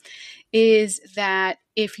remember is that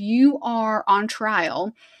if you are on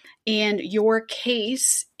trial and your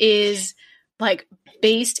case is like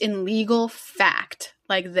based in legal fact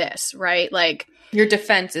like this, right? Like your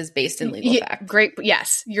defense is based in legal fact. Great.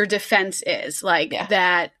 Yes. Your defense is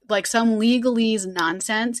that, like some legalese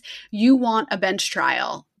nonsense. You want a bench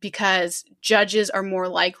trial because judges are more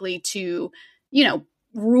likely to,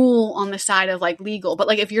 rule on the side of like legal. But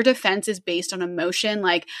like if your defense is based on emotion,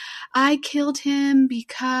 like I killed him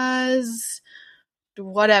because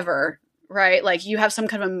whatever, right? Like you have some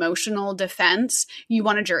kind of emotional defense, you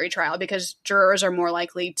want a jury trial because jurors are more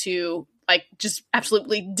likely to like just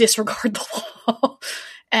absolutely disregard the law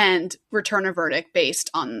and return a verdict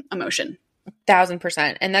based on emotion.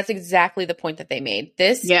 1,000%. And that's exactly the point that they made.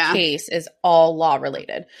 This case is all law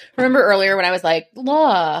related. Remember earlier when I was like,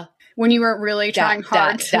 law? When you were really trying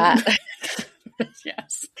hard to.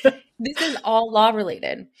 Yes. This is all law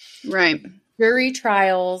related. Right. Jury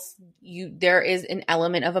trials, there is an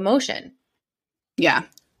element of emotion. Yeah.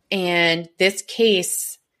 And this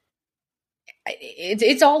case,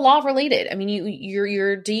 it's all law related. I mean,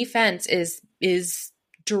 your defense is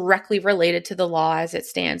directly related to the law as it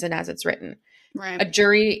stands and as it's written. Right. A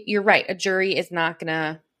jury, you're right. A jury is not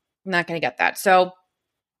gonna get that. So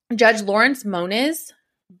Judge Lawrence Moniz,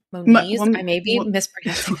 I may be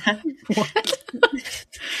mispronouncing that. What?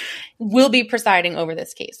 Will be presiding over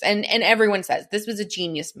this case. And everyone says this was a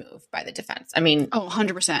genius move by the defense. I mean,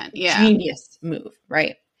 100%. Yeah. Genius move,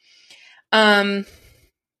 right?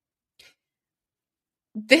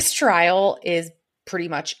 This trial is pretty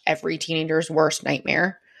much every teenager's worst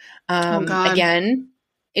nightmare. Again,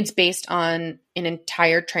 it's based on an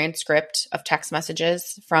entire transcript of text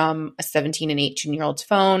messages from a 17 and 18-year-old's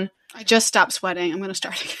phone. I just stopped sweating. I'm going to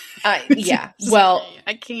start again. Yeah. Well,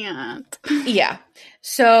 I can't. Yeah.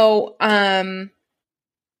 So,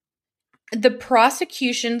 the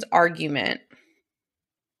prosecution's argument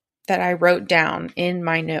that I wrote down in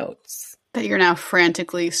my notes that you're now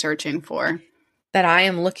frantically searching for, that I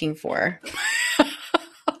am looking for,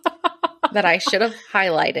 that I should have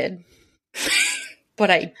highlighted, but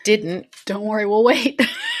I didn't. Don't worry, we'll wait.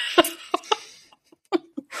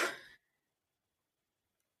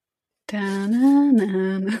 I'm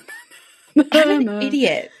an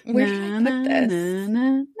idiot. Where did I put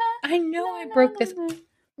this? I know I broke this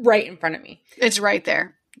right in front of me. It's right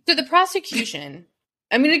there. So the prosecution,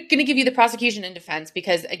 I'm going to give you the prosecution and defense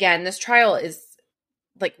because, again, this trial is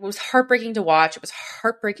like, was heartbreaking to watch. It was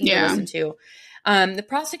heartbreaking to listen to. The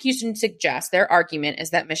prosecution suggests their argument is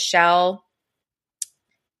that Michelle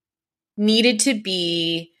needed to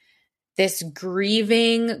be this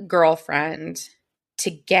grieving girlfriend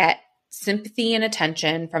to get sympathy and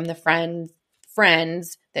attention from the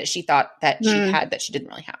friends that she thought that she had that she didn't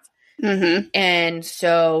really have. Mm-hmm. And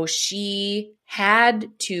so she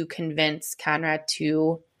had to convince Conrad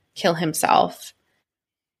to kill himself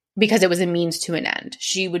because it was a means to an end.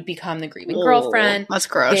 She would become the grieving girlfriend. That's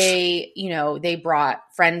gross. They brought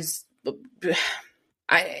friends.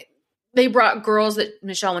 They brought girls that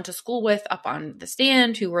Michelle went to school with up on the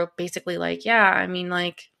stand who were basically like, yeah, I mean,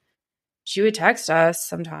 like, she would text us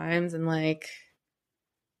sometimes and like,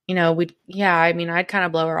 I'd kind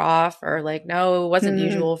of blow her off or like, no, it wasn't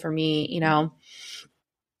usual for me,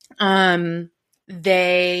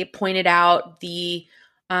 They pointed out the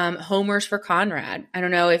homers for Conrad. I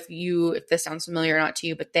don't know if this sounds familiar or not to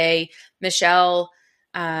you, but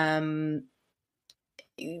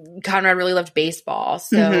Conrad really loved baseball.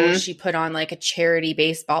 So she put on like a charity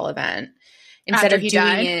baseball event instead of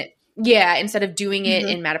doing it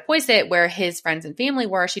in Mattapoisett where his friends and family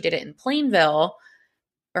were. She did it in Plainville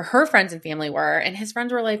where her friends and family were. And his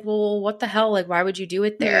friends were like, well, what the hell? Like, why would you do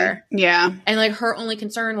it there? Yeah. And like her only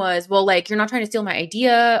concern was, well, like, you're not trying to steal my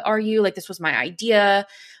idea, are you? Like, this was my idea.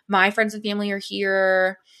 My friends and family are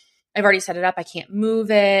here. I've already set it up. I can't move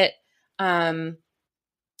it.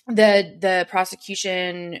 The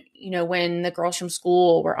prosecution, when the girls from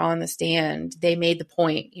school were on the stand, they made the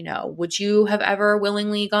point, would you have ever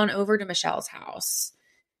willingly gone over to Michelle's house?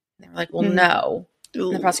 And they were like, well, no.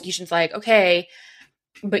 And the prosecution's like, okay,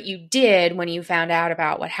 but you did when you found out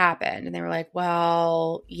about what happened. And they were like,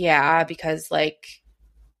 well, yeah, because like,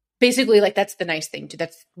 basically like, that's the nice thing to,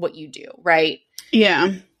 that's what you do. Right.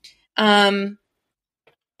 Yeah.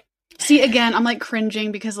 See, again, I'm like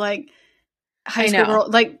cringing because like high school girl,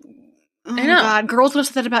 like, oh I know. God, girls would have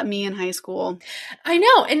said that about me in high school. I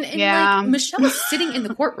know. And like Michelle is sitting in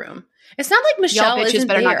the courtroom. It's not like Michelle y'all bitches isn't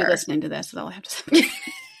better there. not be listening to this. That's all I have to say.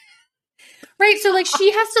 Right. So like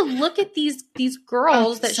she has to look at these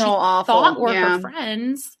girls that so she awful. thought were her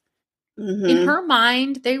friends. Mm-hmm. In her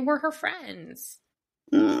mind, they were her friends.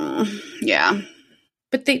 Yeah.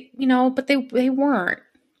 But they, you know, they weren't.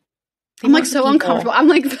 I'm like so uncomfortable. I'm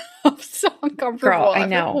like so uncomfortable. Girl, I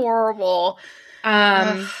know. I feel horrible.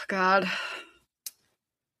 God.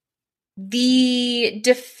 The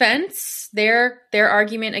defense, their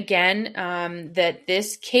argument again, that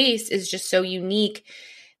this case is just so unique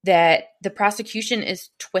that the prosecution is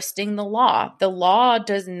twisting the law. The law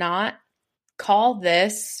does not call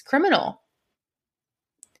this criminal.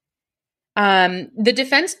 The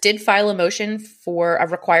defense did file a motion for a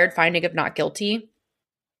required finding of not guilty.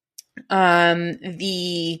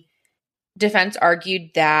 The defense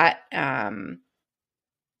argued that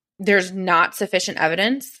there's not sufficient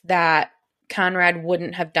evidence that Conrad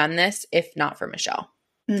wouldn't have done this if not for Michelle,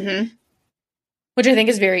 which I think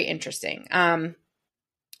is very interesting.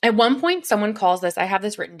 At one point, someone calls this, I have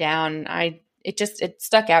this written down. It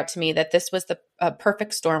stuck out to me that this was a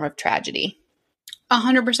perfect storm of tragedy.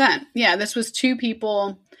 100%. Yeah. This was two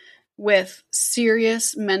people with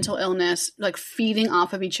serious mental illness, like feeding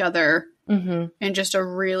off of each other in just a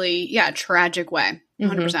really, tragic way.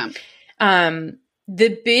 100%.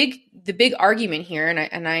 The big argument here,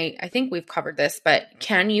 and I think we've covered this, but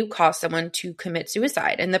can you cause someone to commit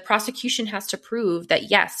suicide? And the prosecution has to prove that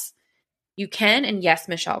yes, you can, and yes,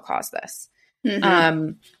 Michelle caused this. You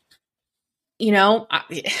know,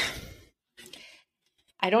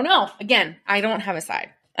 I don't know. Again, I don't have a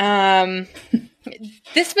side.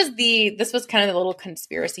 This was kind of the little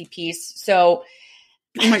conspiracy piece. So,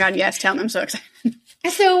 oh my God, yes, tell me, I'm so excited.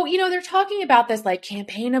 So, you know, they're talking about this like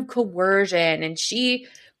campaign of coercion, and she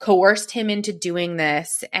coerced him into doing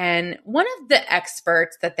this. And one of the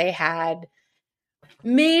experts that they had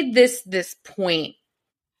made this point.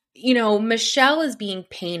 You know, Michelle is being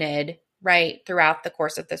painted right throughout the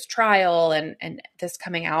course of this trial and this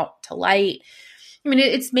coming out to light. I mean,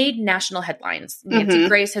 it's made national headlines. Nancy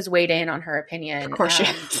Grace has weighed in on her opinion. Of course she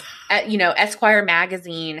has. You know, Esquire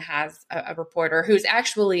magazine has a reporter who's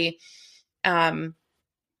actually,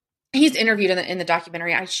 he's interviewed in the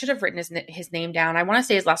documentary. I should have written his name down. I want to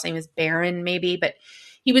say his last name is Barron maybe, but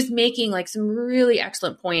he was making like some really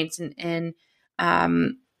excellent points and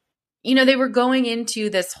you know, they were going into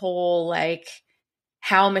this whole like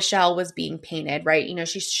how Michelle was being painted, right? You know,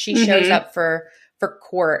 she shows up for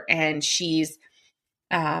court and she's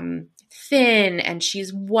thin and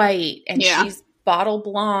she's white and she's bottle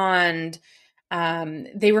blonde.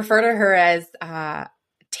 They refer to her as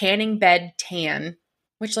tanning bed tan,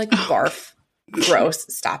 which like barf,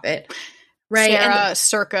 gross, stop it. Right. Sarah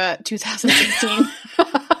circa 2016.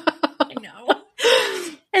 I know.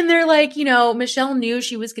 And they're like, you know, Michelle knew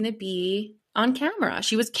she was going to be on camera.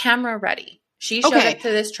 She was camera ready. She showed up to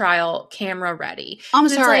this trial camera ready. I'm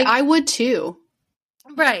sorry. Like, I would too.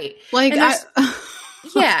 Right. Like,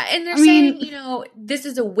 yeah. And they're saying, you know, this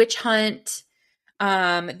is a witch hunt.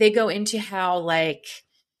 They go into how like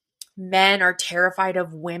men are terrified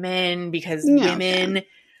of women because women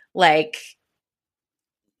like,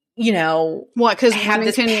 you know, what? Because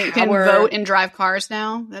women can vote and drive cars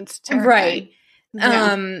now. That's terrifying. Right.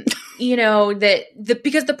 Yeah. You know,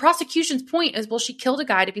 because the prosecution's point is, well, she killed a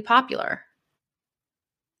guy to be popular.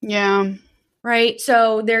 Yeah. Right.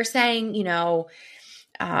 So they're saying, you know,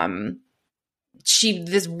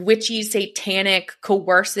 this witchy, satanic,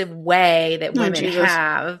 coercive way that women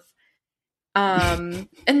have. And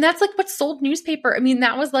that's like what sold newspaper. I mean,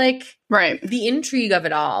 that was like the intrigue of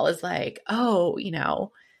it all is like, oh, you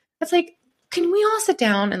know, it's like, can we all sit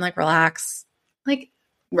down and like relax? Like,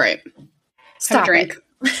 stop it.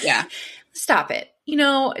 Yeah. Stop it. You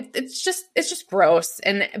know, it's just gross.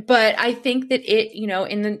 But I think that it, you know,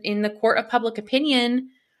 in the court of public opinion,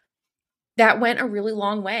 that went a really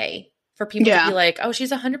long way for people to be like, oh,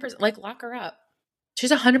 she's 100%, like, lock her up.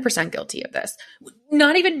 She's 100% guilty of this.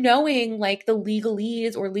 Not even knowing like the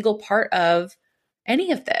legalese or legal part of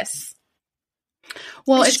any of this.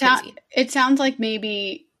 Well, it sounds like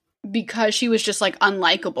maybe because she was just like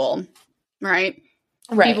unlikable, right?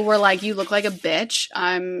 Right. People were like, you look like a bitch.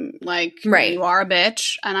 I'm like, Right. you are a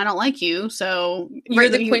bitch and I don't like you. So You're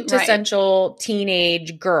the quintessential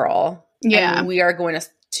teenage girl. Yeah. And we are going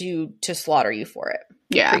to slaughter you for it.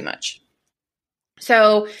 Yeah. Pretty much.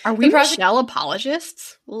 So are we Michelle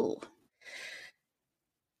apologists? Ooh.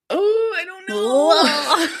 Oh, I don't know.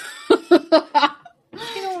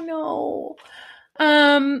 I don't know.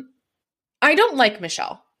 I don't like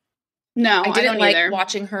Michelle. No, I didn't don't like either.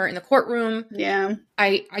 watching her in the courtroom. Yeah.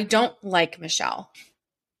 I don't like Michelle.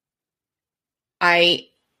 And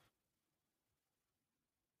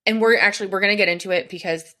we're going to get into it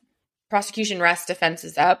because prosecution rests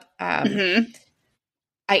defenses up. I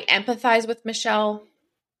empathize with Michelle.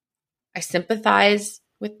 I sympathize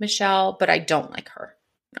with Michelle, but I don't like her.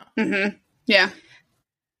 No. Yeah.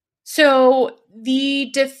 So the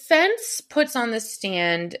defense puts on the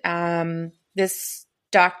stand this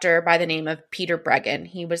doctor by the name of Peter Breggin.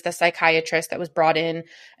 He was the psychiatrist that was brought in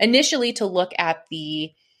initially to look at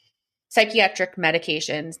the psychiatric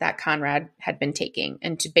medications that Conrad had been taking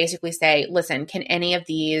and to basically say, listen, can any of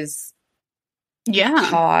these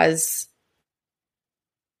cause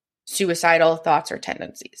suicidal thoughts or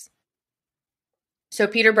tendencies? So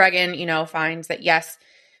Peter Breggin, finds that yes,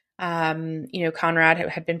 Conrad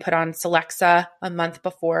had been put on Celexa a month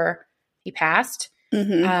before he passed.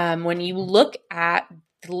 When you look at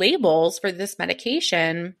the labels for this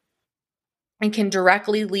medication, it can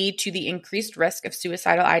directly lead to the increased risk of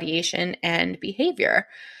suicidal ideation and behavior.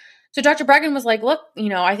 So Dr. Breggin was like, look,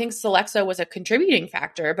 I think Celexa was a contributing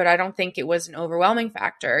factor, but I don't think it was an overwhelming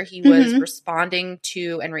factor. He was responding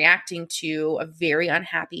to and reacting to a very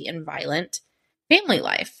unhappy and violent family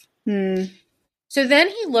life. So then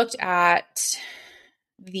he looked at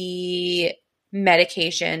the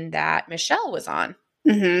medication that Michelle was on.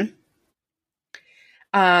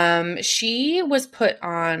 She was put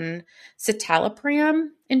on citalopram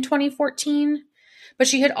in 2014, but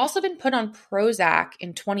she had also been put on Prozac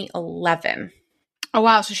in 2011. Oh,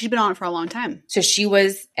 wow. So she'd been on it for a long time. So she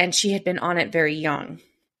had been on it very young.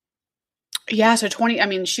 Yeah. So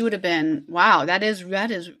she would have been, wow, that is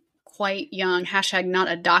quite young. #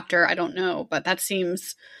 not a doctor. I don't know, but that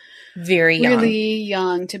seems very young. Really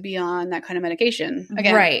young to be on that kind of medication.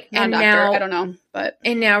 Again, right. And now, I don't know, but.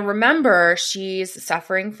 And now remember, she's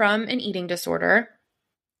suffering from an eating disorder,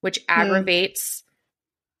 which aggravates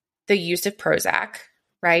the use of Prozac,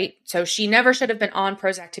 right? So she never should have been on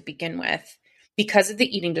Prozac to begin with because of the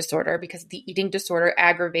eating disorder, because the eating disorder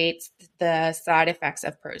aggravates the side effects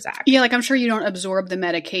of Prozac. Yeah, I'm sure you don't absorb the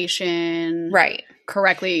medication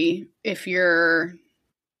correctly if you're,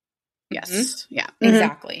 yes, yeah.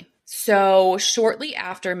 Exactly. So shortly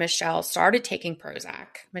after Michelle started taking Prozac,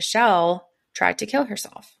 Michelle tried to kill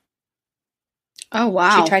herself. Oh,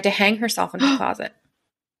 wow. She tried to hang herself in the closet.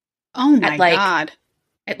 Oh, my God.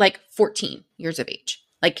 At 14 years of age.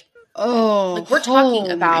 We're talking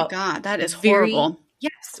about. Oh, my God. That is horrible.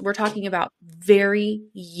 Yes. We're talking about very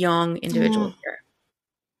young individuals here.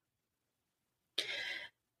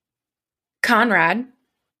 Conrad,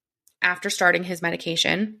 after starting his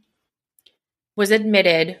medication, was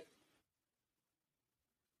admitted.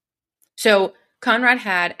 So Conrad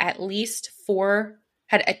had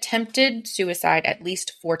attempted suicide at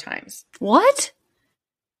least 4 times. What?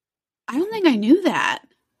 I don't think I knew that.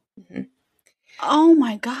 Oh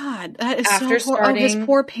my God. That is so horrible. His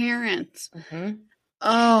poor parents.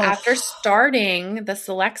 Oh. After starting the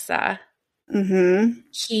Celexa,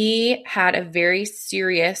 he had a very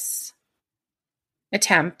serious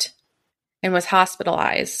attempt and was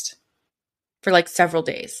hospitalized for several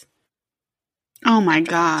days. Oh my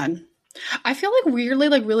God. I feel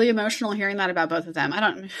weirdly really emotional hearing that about both of them. I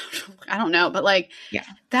don't know, but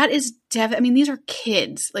that is these are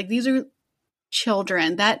kids. These are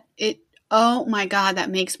children. Oh my God, that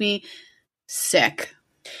makes me sick.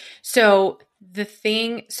 So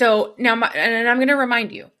now, and I'm going to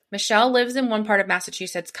remind you, Michelle lives in one part of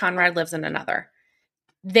Massachusetts. Conrad lives in another.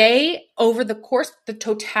 They, over the course, the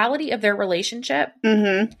totality of their relationship,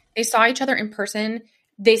 they saw each other in person.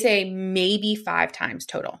 They say maybe 5 times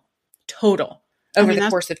total over the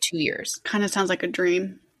course of 2 years. Kind of sounds like a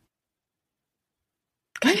dream.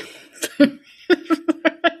 Okay.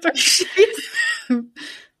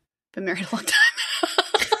 Been married a long time.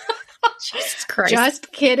 Jesus Christ.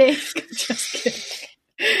 Just kidding.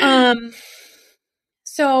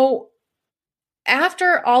 So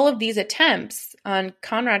after all of these attempts on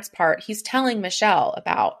Conrad's part, he's telling Michelle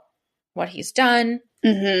about what he's done.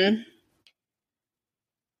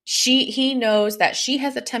 He knows that she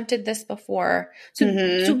has attempted this before. So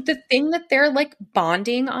the thing that they're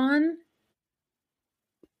bonding on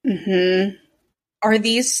are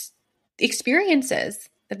these experiences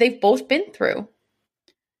that they've both been through.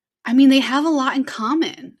 I mean, they have a lot in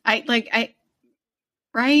common.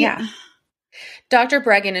 Right? Yeah. Dr.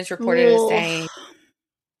 Breggin is reported as saying,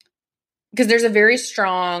 because there's a very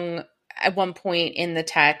strong, at one point in the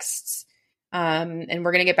texts, and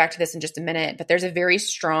we're going to get back to this in just a minute, but there's a very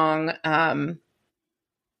strong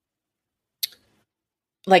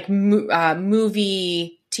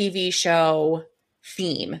movie, TV show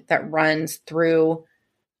theme that runs through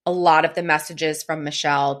a lot of the messages from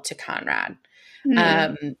Michelle to Conrad.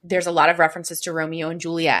 There's a lot of references to Romeo and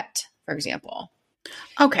Juliet, for example.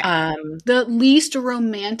 Okay. The least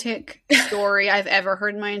romantic story I've ever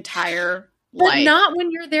heard in my entire life. But not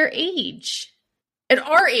when you're their age. At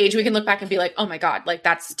our age, we can look back and be like, oh my God, like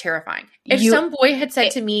that's terrifying. If some boy had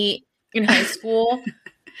said to me in high school,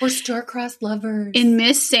 we're star-crossed lovers. In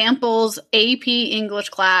Miss Sample's AP English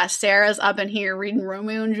class, Sarah's up in here reading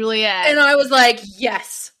Romeo and Juliet. And I was like,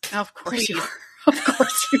 yes. Of course you are. Of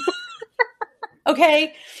course you are.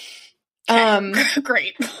 Okay.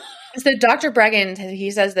 Great. So Dr. Breggin,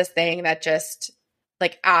 he says this thing that just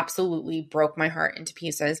like absolutely broke my heart into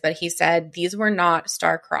pieces. But he said, these were not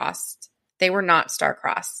star-crossed. They were not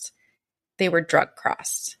star-crossed. They were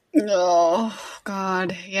drug-crossed. Oh,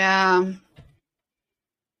 God. Yeah.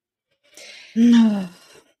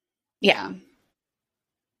 Yeah.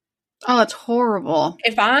 Oh, that's horrible.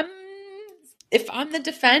 If I'm the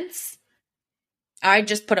defense, I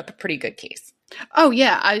just put up a pretty good case. Oh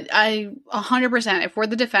yeah, I 100%. If we're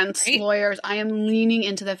the defense lawyers, I am leaning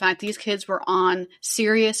into the fact these kids were on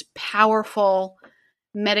serious, powerful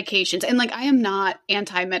medications, and like I am not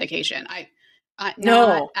anti-medication. I no,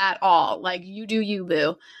 not at all. Like you do you,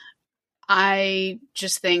 boo. I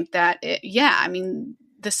just think that I mean,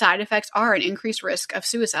 the side effects are an increased risk of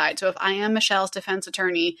suicide. So if I am Michelle's defense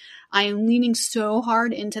attorney, I am leaning so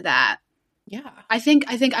hard into that. Yeah. I think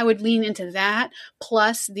I would lean into that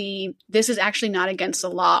plus this is actually not against the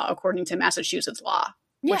law according to Massachusetts law,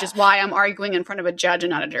 which is why I'm arguing in front of a judge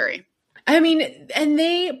and not a jury. I mean, and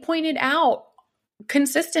they pointed out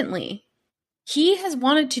consistently, he has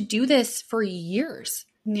wanted to do this for years.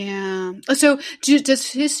 Yeah. So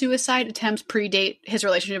does his suicide attempts predate his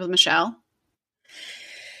relationship with Michelle?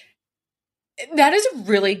 That is a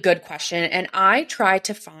really good question. And I tried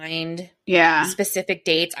to find specific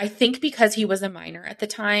dates. I think because he was a minor at the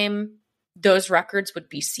time, those records would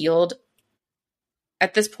be sealed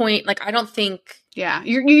at this point. Like, I don't think. Yeah.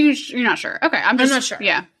 You're not sure. Okay. I'm not sure.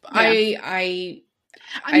 Yeah. I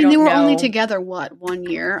mean, they were only together, 1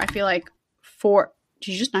 year? I feel like 4.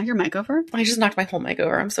 Did you just knock your mic over? I just knocked my whole mic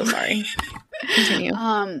over. I'm so sorry. Continue.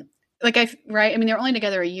 Right? I mean, they were only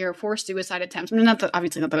together a year, 4 suicide attempts. I mean,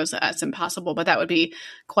 obviously not that it's impossible, but that would be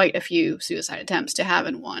quite a few suicide attempts to have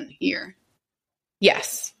in 1 year.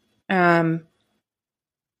 Yes. Yeah,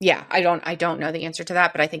 I don't know the answer to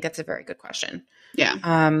that, but I think that's a very good question.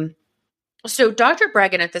 Yeah. So Dr.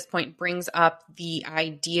 Breggin at this point brings up the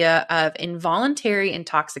idea of involuntary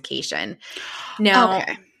intoxication. Now,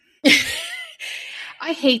 okay.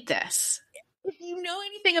 I hate this. If you know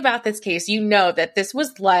anything about this case, you know that this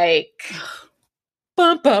was like,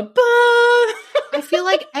 bum, bum, bum. I feel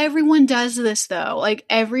like everyone does this though. Like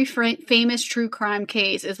every famous true crime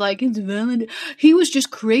case is like, it's valid. He was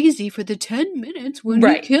just crazy for the 10 minutes when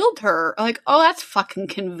he killed her. Like, oh, that's fucking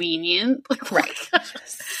convenient. Like, right.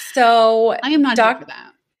 So I am not here for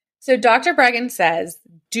that. So Dr. Breggin says,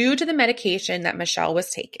 due to the medication that Michelle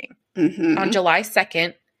was taking on July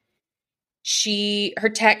 2nd, her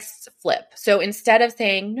texts flip. So instead of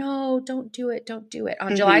saying, no, don't do it.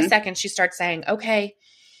 On July 2nd, she starts saying, okay,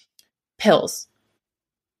 pills,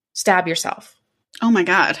 stab yourself. Oh my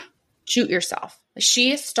God. Shoot yourself.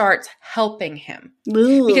 She starts helping him.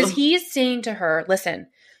 Ooh. Because he is saying to her, listen,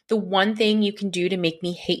 the one thing you can do to make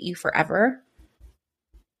me hate you forever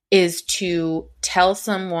is to tell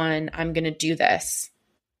someone I'm going to do this.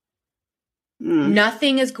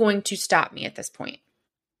 Nothing is going to stop me at this point.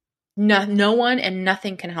 No one and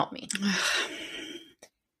nothing can help me.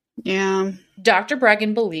 Yeah. Dr.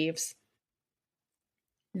 Breggin believes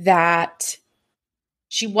that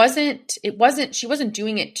she wasn't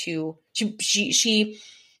doing it to, she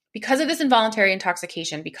because of this involuntary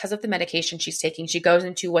intoxication, because of the medication she's taking, she goes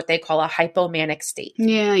into what they call a hypomanic state.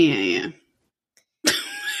 Yeah.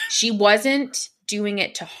 She wasn't doing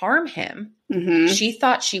it to harm him. She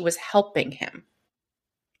thought she was helping him.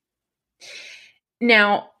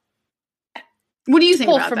 Now, what do you think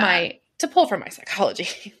about that? To pull from my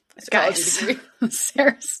psychology degree.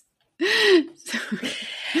 Sarah's.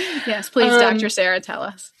 Yes, please, Dr. Sarah, tell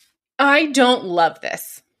us. I don't love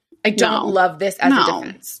this. I don't love this as a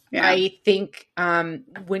defense. Yeah. I think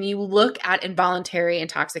when you look at involuntary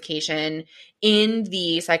intoxication in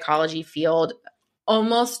the psychology field,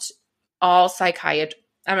 almost all psychiatrists,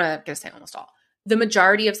 I'm not going to say almost all, the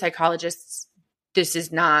majority of psychologists,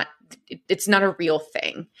 it's not a real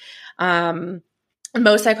thing.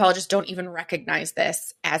 Most psychologists don't even recognize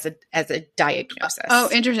this as a diagnosis. Oh,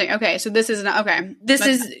 interesting. Okay. So this is not, okay. This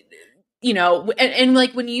is, you know, and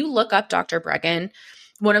like when you look up Dr. Breggin,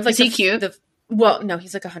 one of like, is he cute? Well, no,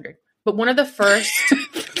 he's like 100. But one of the first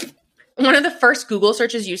Google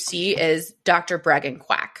searches you see is Dr. Breggin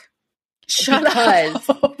quack. Shut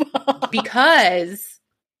up. Because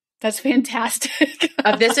that's fantastic.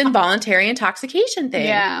 of this involuntary intoxication thing.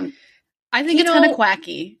 Yeah. I think it's kind of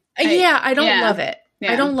quacky. I don't love it.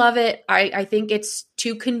 Yeah. I don't love it. I think it's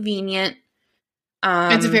too convenient.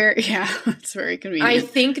 It's very convenient. I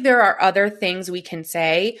think there are other things we can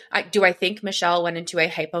say. Do I think Michelle went into a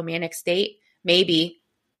hypomanic state? Maybe.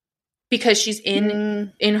 Because she's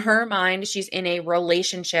in her mind, she's in a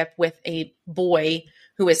relationship with a boy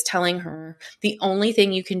who is telling her the only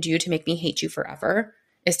thing you can do to make me hate you forever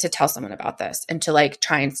is to tell someone about this and to like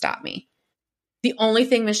try and stop me. The only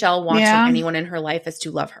thing Michelle wants from anyone in her life is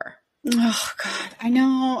to love her. Oh God, I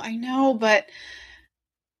know, but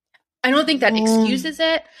I don't think that excuses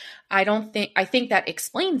it. I think that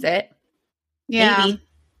explains it. Yeah.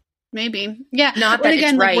 Maybe. Yeah. Not that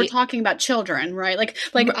again, it's right. Like we're talking about children, right? Like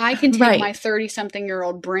I can take my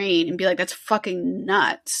 30-something-year-old brain and be like, that's fucking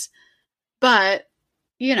nuts. But,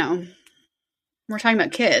 you know, we're talking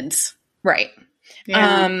about kids. Right.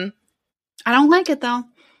 Yeah. I don't like it though.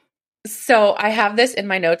 So I have this in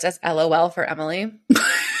my notes as LOL for Emily.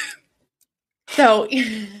 So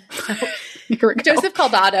Joseph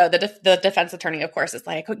Caldato, the defense attorney, of course, is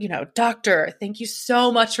like, you know, doctor, thank you so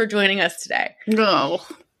much for joining us today. No.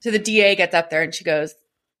 So the DA gets up there and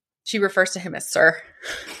she refers to him as sir.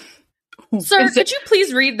 Sir, could you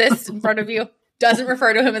please read this in front of you? Doesn't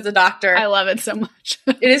refer to him as a doctor. I love it so much.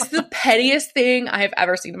 It is the pettiest thing I have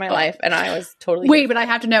ever seen in my life. And I was totally. Wait, but I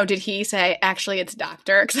have to know, did he say, actually, it's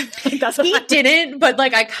doctor? He didn't, but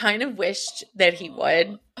like, I kind of wished that he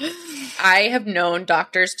would. I have known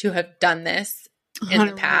doctors to have done this in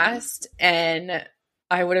the past. And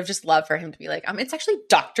I would have just loved for him to be like, it's actually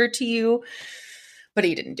doctor to you. But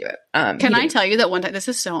he didn't do it. Can I tell you that one time? This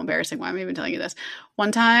is so embarrassing. Why am I even telling you this?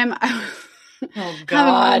 One time, I God.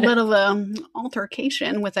 had a little bit of an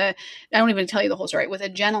altercation with I don't even tell you the whole story, with a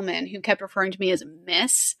gentleman who kept referring to me as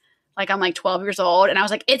Miss. Like I'm like 12 years old. And I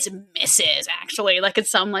was like, it's Mrs. actually. Like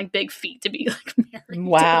it's some like big feat to be like married.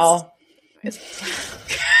 Wow. But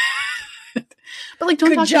like, don't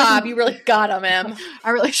Good talk job. to him. You really got him, Em.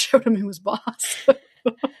 I really showed him who was boss.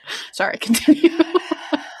 Sorry, continue.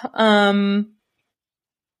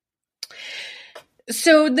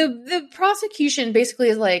 So the prosecution basically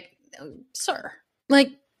is like, sir,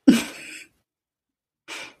 like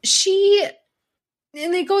and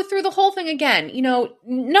they go through the whole thing again, you know,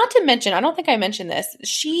 not to mention, I don't think I mentioned this.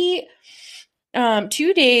 She, 2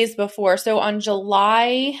 days before, so on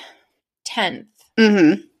July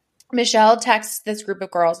 10th, Michelle texts this group of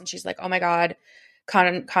girls and she's like, oh my God,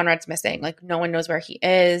 Conrad's missing. Like no one knows where he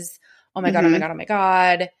is. Oh my God, oh my God, oh my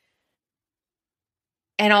God.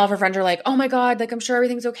 And all of her friends are like, oh my God, like, I'm sure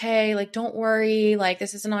everything's okay. Like, don't worry. Like,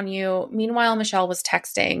 this isn't on you. Meanwhile, Michelle was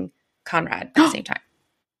texting Conrad at the same time.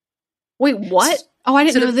 Wait, what? Oh, I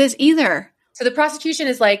didn't know this either. So the prosecution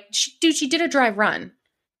is like, she did a dry run.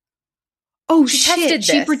 Oh, shit.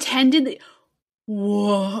 She pretended.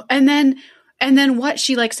 Whoa. And then what?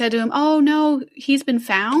 She like said to him, oh no, he's been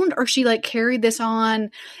found? Or she like carried this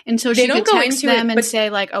on and so she could text them and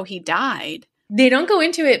say like, oh, he died. They don't go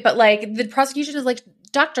into it, but like the prosecution is like,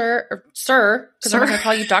 doctor or sir, because I'm not going to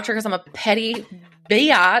call you doctor because I'm a petty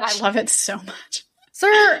biatch. I love it so much.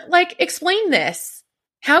 Sir, like explain this.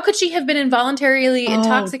 How could she have been involuntarily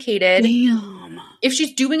intoxicated if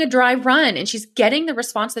she's doing a dry run and she's getting the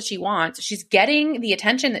response that she wants? She's getting the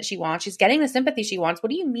attention that she wants. She's getting the sympathy she wants. What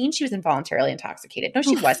do you mean she was involuntarily intoxicated? No,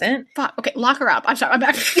 she wasn't. Fuck. Okay, lock her up. I'm sorry. I'm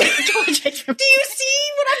back. Do you see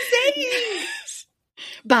what I'm saying?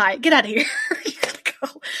 Bye. Get out of here. You gotta go.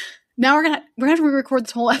 Now we're gonna have to re-record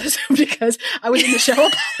this whole episode because I was a Michelle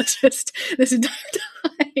apologist this entire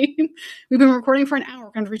time. We've been recording for an hour.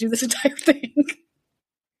 We're gonna redo this entire thing.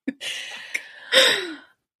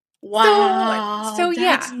 Wow. So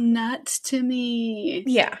that's nuts to me.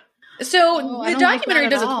 Yeah. So the documentary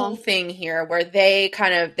does a cool thing here where they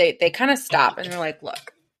kind of stop and they're like,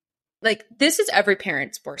 look, like this is every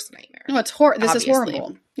parent's worst nightmare. No, this is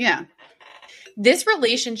horrible. Yeah. This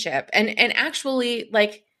relationship and actually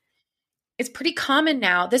like it's pretty common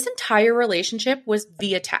now. This entire relationship was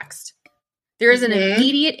via text. There is an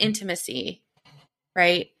immediate intimacy,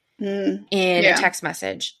 right, in a text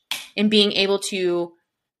message, in being able to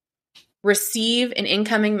receive an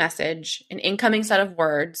incoming message, an incoming set of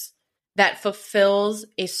words that fulfills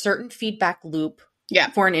a certain feedback loop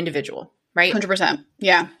for an individual, right? 100%.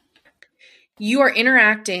 Yeah. You are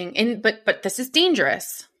interacting, but this is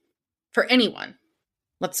dangerous for anyone.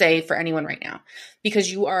 Let's say for anyone right now,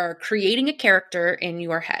 because you are creating a character in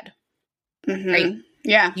your head, right?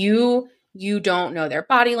 Yeah. You don't know their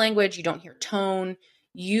body language. You don't hear tone.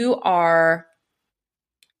 You are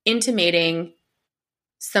intimating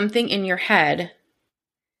something in your head,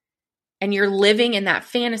 and you're living in that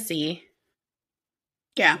fantasy.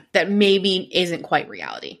 Yeah. That maybe isn't quite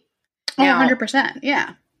reality. Now, 100%.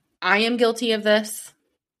 Yeah. I am guilty of this.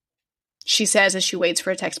 She says as she waits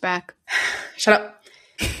for a text back. Shut up.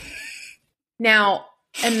 Now,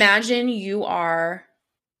 imagine you are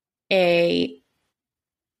a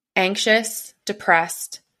anxious,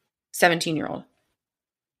 depressed 17-year-old.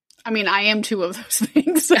 I mean, I am two of those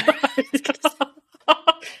things. Check.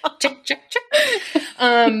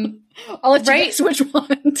 I'll let you guess which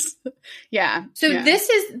ones. Yeah. So this,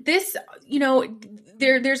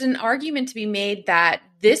 there's an argument to be made that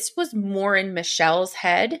this was more in Michelle's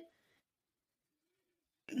head.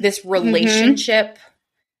 This relationship,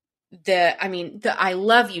 the I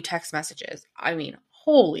love you text messages. I mean,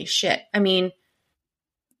 holy shit. I mean,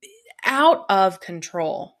 out of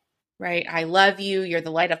control, right? I love you. You're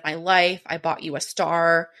the light of my life. I bought you a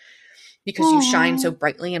star because you shine so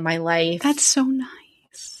brightly in my life. That's so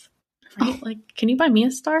nice. Right? Like, can you buy me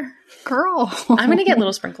a star? Girl. I'm going to get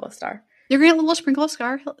Little Sprinkle a star. You're going to get Little Sprinkle a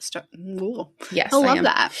star? Ooh. Yes, He'll love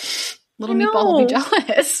that. Little Meatball will be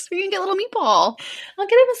jealous. You can get Little Meatball. I'll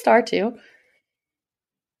get him a star too.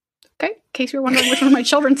 Okay. In case you're wondering which one of my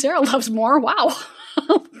children Sarah loves more. Wow.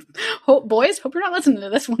 Boys, hope you're not listening to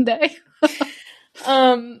this one day.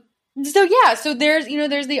 So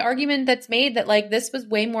there's the argument that's made that like this was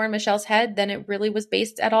way more in Michelle's head than it really was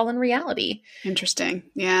based at all in reality. Interesting.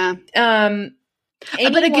 Yeah. But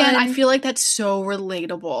again, I feel like that's so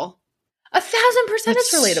relatable. 1,000%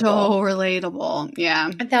 it's relatable. So relatable.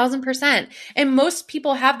 Yeah. 1,000%. And most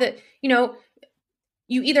people have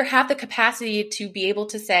you either have the capacity to be able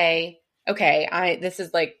to say, okay, this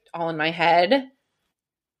is like all in my head.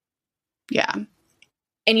 Yeah.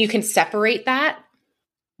 And you can separate that.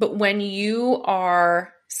 But when you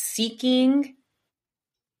are seeking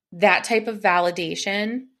that type of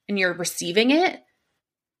validation and you're receiving it,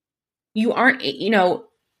 you aren't,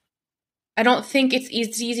 I don't think it's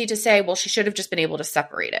easy to say, well, she should have just been able to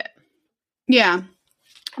separate it. Yeah.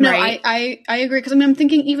 No, right? I agree. Because I'm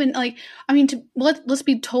thinking even let's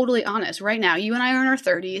be totally honest right now. You and I are in our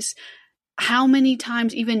 30s. How many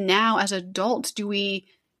times, even now as adults, do we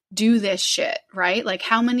do this shit, right? Like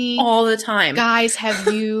how many all the time guys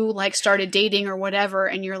have you like started dating or whatever,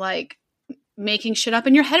 and you're like making shit up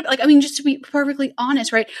in your head? Like, I mean, just to be perfectly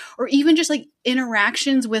honest, right? Or even just like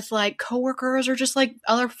interactions with like coworkers or just like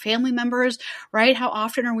other family members, right? How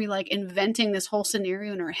often are we like inventing this whole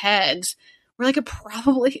scenario in our heads? We're like, it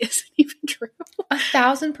probably isn't even true.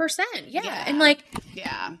 1,000%. Yeah. And like,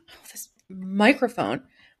 this microphone.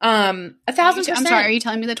 1,000%. I'm sorry. Are you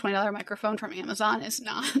telling me the $20 microphone from Amazon is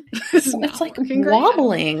not? It's like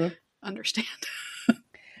wobbling. Great. Understand.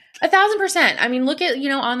 1,000%. I mean, look at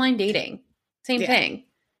online dating. Same thing.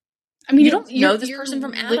 I mean, you don't know this person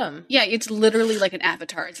from Adam. It's literally like an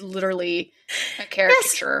avatar. It's literally a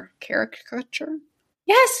caricature. Yes. Caricature.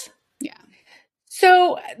 Yes. Yeah.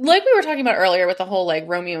 So, like we were talking about earlier with the whole like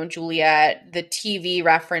Romeo and Juliet, the TV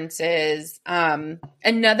references,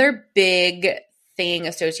 another big thing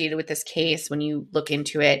associated with this case when you look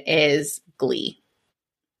into it is Glee.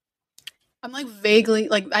 I'm like vaguely,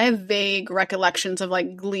 like I have vague recollections of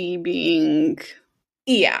like Glee being.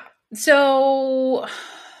 Yeah. So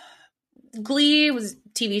Glee was a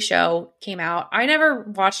TV show, came out. I never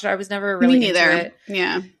watched it. I was never really into it.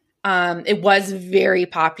 Yeah. It was very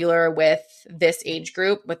popular with this age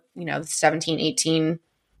group, with, 17, 18,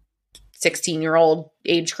 16-year-old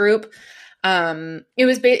age group.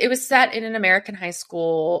 It was set in an American high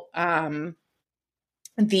school.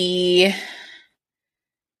 The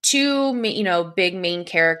two, big main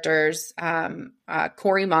characters,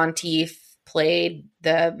 Corey Monteith played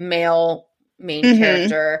the male main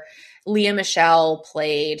character. Leah Michelle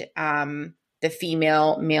played the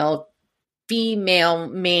female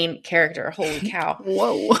main character. Holy cow.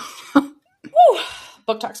 Whoa. Woo.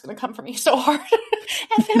 Book talk's going to come for me so hard.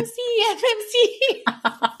 FMC.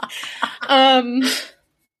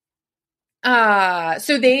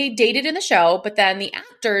 So they dated in the show, but then the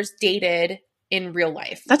actors dated in real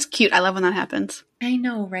life. That's cute. I love when that happens. I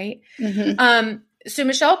know, right? Mm-hmm. So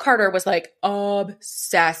Michelle Carter was like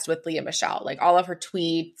obsessed with Lea Michele, like all of her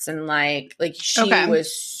tweets and like she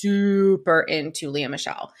was super into Lea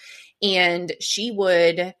Michele, and she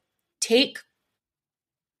would take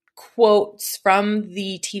quotes from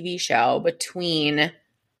the TV show between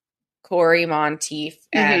Corey Monteith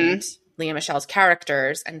and Lea Michele's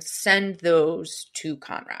characters and send those to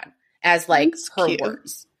Conrad as like That's her cute.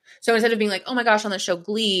 words. So instead of being like, oh my gosh, on the show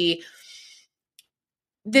Glee,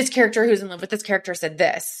 this character who's in love with this character said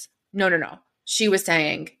this. No. She was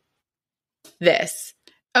saying this.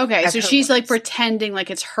 Okay, so she's words. like pretending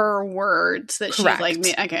like it's her words that Correct.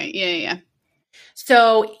 she's like, okay, yeah.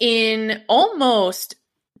 So in almost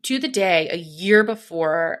to the day, a year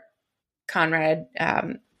before Conrad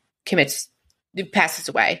passes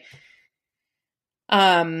away,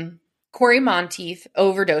 Corey Monteith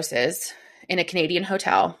overdoses in a Canadian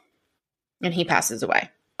hotel, and he passes away.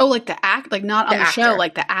 Oh, like like not on the show,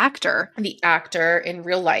 like the actor. The actor in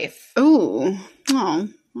real life. Oh,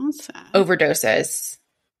 that's sad. Overdoses.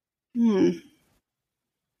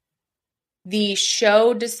 The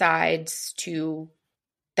show decides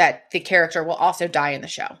that the character will also die in the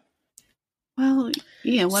show. Well,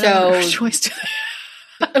 yeah, whatever choice to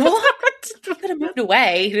well, he could have moved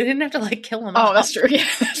away. They didn't have to like kill him. Oh, that's true. Yeah,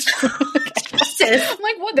 that's true. I'm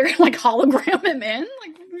like, what? They're gonna like hologram him in?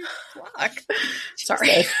 Like, fuck.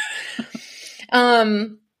 Sorry.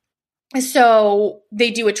 So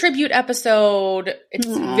they do a tribute episode. It's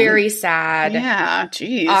very sad. Yeah,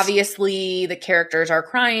 geez. Obviously, the characters are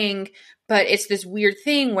crying, but it's this weird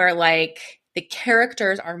thing where like the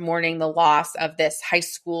characters are mourning the loss of this high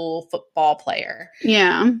school football player.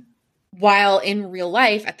 Yeah. While in real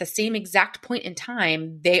life, at the same exact point in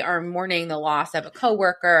time, they are mourning the loss of a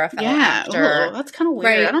coworker, a fellow actor. Ooh, that's kind of weird.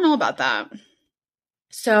 Right? I don't know about that.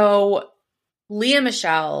 So Lea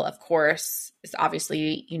Michele, of course, is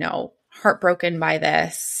obviously, heartbroken by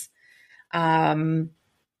this.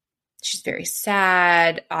 She's very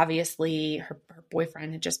sad. Obviously, her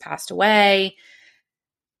boyfriend had just passed away.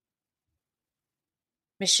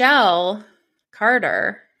 Michelle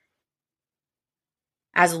Carter,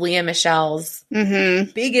 as Lea Michele's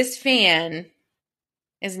biggest fan,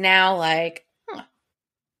 is now like,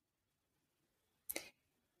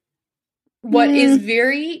 What is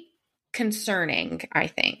very concerning, I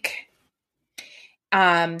think,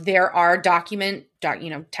 there are documented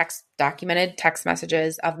text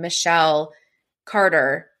messages of Michelle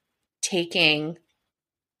Carter taking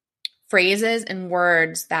phrases and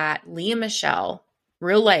words that Lea Michele,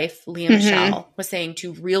 real life Lea Michele, was saying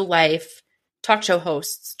to real life talk show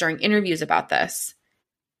hosts during interviews about this,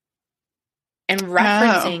 and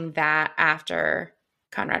referencing that after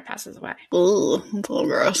Conrad passes away. Ooh, that's a little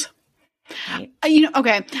gross. Right.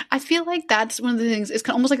 Okay. I feel like that's one of the things. It's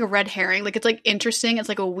almost like a red herring. Like, it's like interesting. It's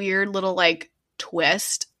like a weird little like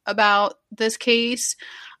twist about this case.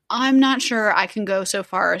 I'm not sure I can go so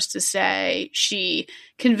far as to say she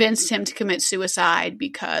convinced him to commit suicide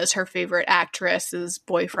because her favorite actress's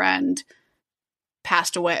boyfriend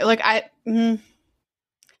passed away. Like, it's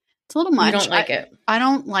a little much. You don't like it. I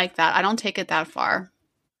don't like that. I don't take it that far.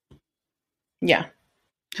 Yeah.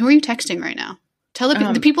 Who are you texting right now? Tell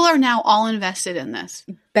the people are now all invested in this.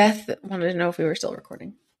 Beth wanted to know if we were still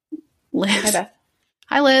recording. Liz. Hi, Beth.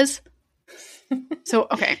 Hi, Liz. So,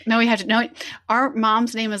 okay. Now we have to know. Our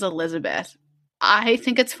mom's name is Elizabeth. I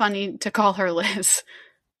think it's funny to call her Liz,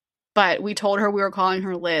 but we told her we were calling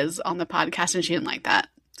her Liz on the podcast and she didn't like that.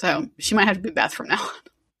 So she might have to be Beth from now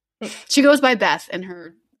on. She goes by Beth in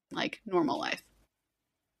her like normal life.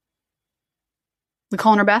 We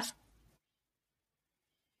calling her Beth?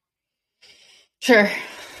 Sure.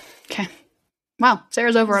 Okay. Wow,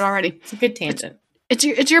 Sarah's over it already. It's a good tangent. It's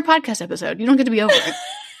your podcast episode. You don't get to be over it.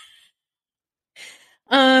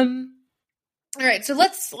 All right, so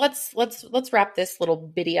let's wrap this little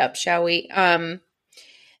bitty up, shall we?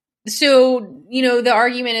 So, the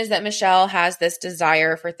argument is that Michelle has this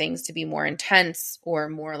desire for things to be more intense or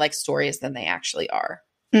more like stories than they actually are.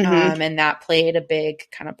 And that played a big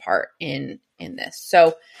kind of part in this.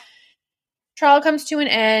 So trial comes to an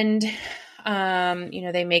end.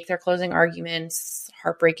 They make their closing arguments,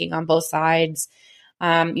 heartbreaking on both sides.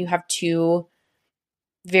 You have two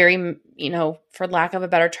very, for lack of a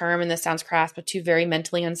better term, and this sounds crass, but two very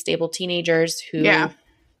mentally unstable teenagers who,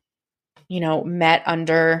 met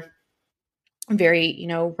under very,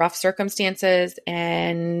 rough circumstances,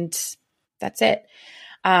 and that's it.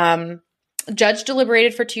 Judge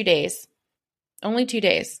deliberated for 2 days, only 2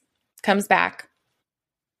 days, comes back.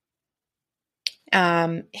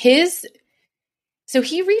 His So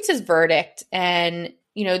he reads his verdict and,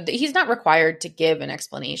 he's not required to give an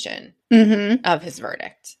explanation of his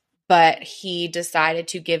verdict, but he decided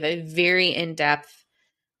to give a very in-depth,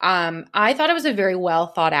 I thought it was a very well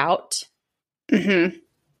thought out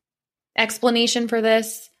explanation for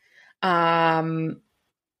this.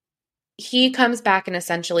 He comes back and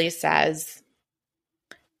essentially says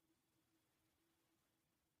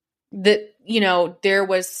that, there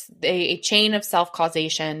was a chain of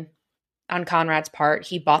self-causation on Conrad's part.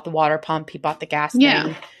 He bought the water pump. He bought the gas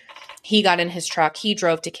thing. He got in his truck. He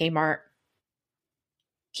drove to Kmart.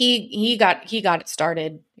 He got it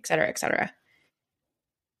started, et cetera, et cetera.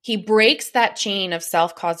 He breaks that chain of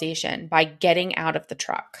self-causation by getting out of the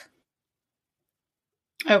truck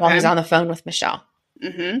while he's on the phone with Michelle.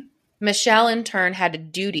 Michelle, in turn, had a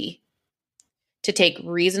duty to take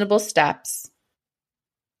reasonable steps.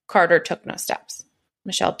 Carter took no steps.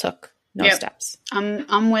 Michelle took no steps.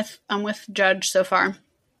 I'm with Judge so far.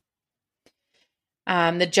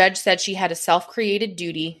 The judge said she had a self-created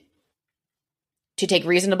duty to take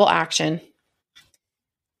reasonable action.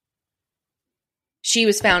 She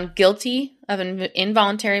was found guilty of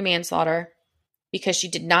involuntary manslaughter because she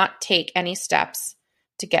did not take any steps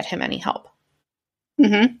to get him any help.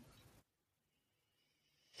 That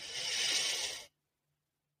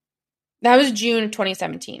was June of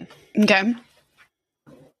 2017. Okay.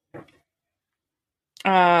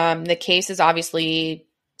 The case is obviously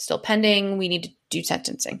still pending. We need to do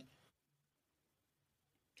sentencing.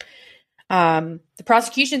 The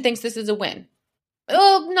prosecution thinks this is a win.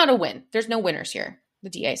 Oh, not a win. There's no winners here. The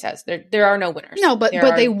DA says there are no winners. No, but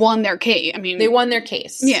they won their case. I mean, they won their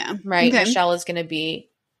case. Yeah. Right. Okay. Michelle is going to be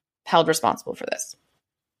held responsible for this.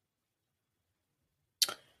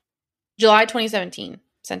 July 2017,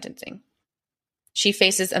 sentencing. She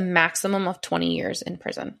faces a maximum of 20 years in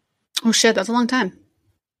prison. Oh, shit. That's a long time.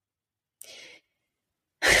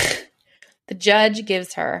 The judge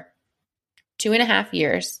gives her 2.5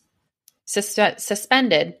 years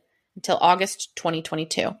suspended until August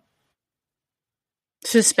 2022.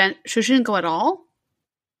 So she didn't go at all?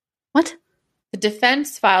 What? The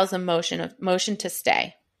defense files a motion to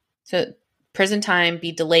stay. So prison time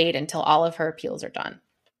be delayed until all of her appeals are done.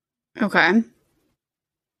 Okay.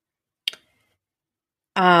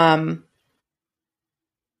 The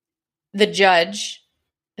judge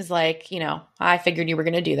is like, I figured you were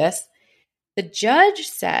going to do this. The judge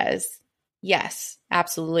says, yes,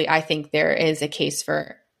 absolutely. I think there is a case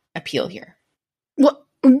for appeal here. What?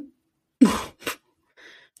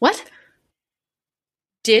 What?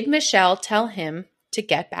 Did Michelle tell him to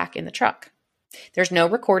get back in the truck? There's no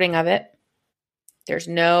recording of it. There's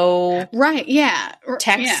no text. Yeah.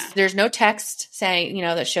 There's no text saying,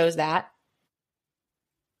 that shows that.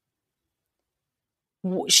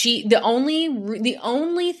 The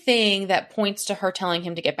only thing that points to her telling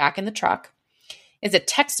him to get back in the truck is a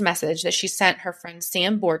text message that she sent her friend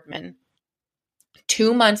Sam Boardman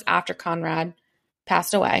 2 months after Conrad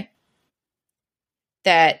passed away,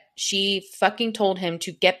 that she fucking told him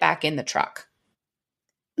to get back in the truck.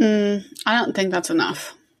 I don't think that's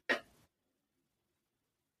enough.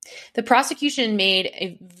 The prosecution made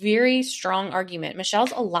a very strong argument.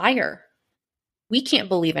 Michelle's a liar. We can't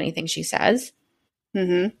believe anything she says.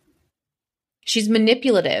 She's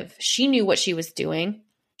manipulative. She knew what she was doing.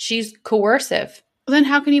 She's coercive. Well, then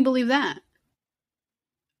how can you believe that?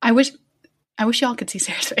 I wish y'all could see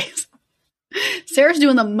Sarah's face. Sarah's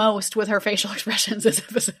doing the most with her facial expressions this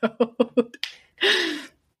episode.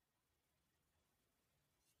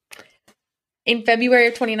 In February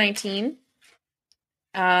of 2019,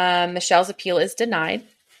 Michelle's appeal is denied.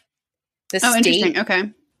 Interesting.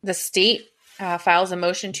 Okay. The state files a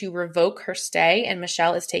motion to revoke her stay, and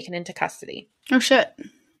Michelle is taken into custody. Oh, shit.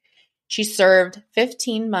 She served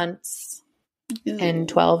 15 months and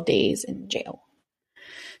 12 days in jail.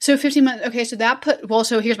 So 15 months. Okay, so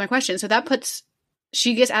so here's my question. So that puts,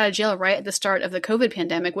 she gets out of jail right at the start of the COVID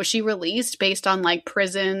pandemic. Was she released based on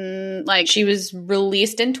prison? She was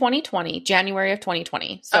released in 2020, January of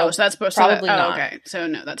 2020. So that's probably not. Okay, so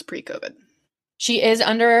no, that's pre-COVID. She is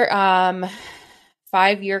under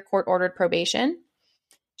 5-year court-ordered probation.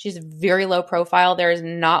 She's very low profile. There is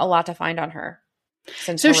not a lot to find on her.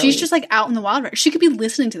 So she's just out in the wild. She could be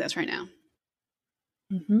listening to this right now.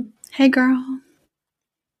 Hey, girl.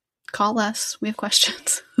 Call us. We have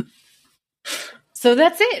questions. So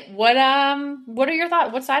that's it. What are your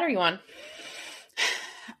thoughts? What side are you on?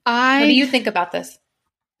 What do you think about this?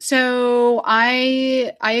 So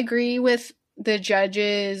I agree with the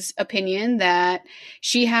judge's opinion that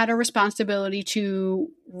she had a responsibility to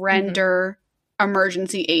render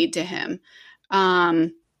emergency aid to him.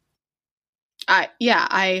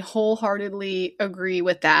 I wholeheartedly agree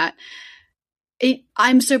with that.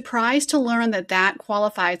 I'm surprised to learn that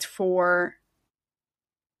qualifies for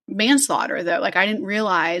manslaughter, though. Like, I didn't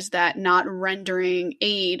realize that not rendering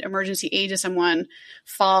emergency aid to someone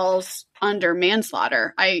falls under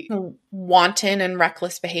manslaughter. Wanton and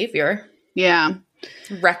reckless behavior. Yeah.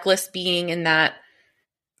 Reckless being in that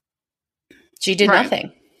she did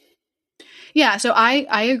nothing. Yeah, so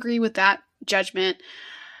I agree with that judgment.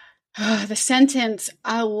 The sentence,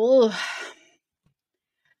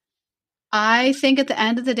 I think at the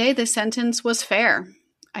end of the day, the sentence was fair.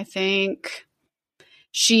 I think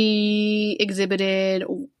she exhibited,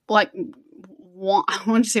 like, I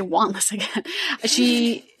want to say wantless again.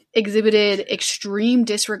 She exhibited extreme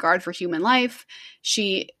disregard for human life.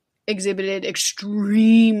 She exhibited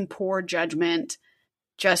extreme poor judgment,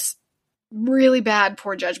 just really bad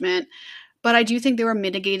poor judgment. But I do think there were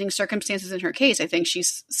mitigating circumstances in her case. I think she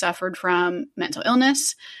suffered from mental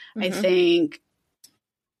illness. Mm-hmm.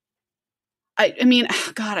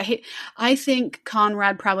 I think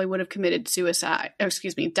Conrad probably would have committed suicide,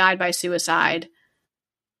 died by suicide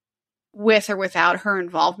with or without her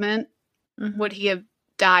involvement. Mm-hmm. Would he have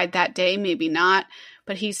died that day? Maybe not.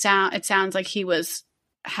 But it sounds like he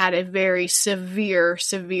had a very severe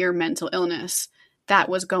mental illness that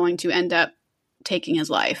was going to end up taking his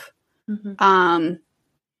life. Mm-hmm.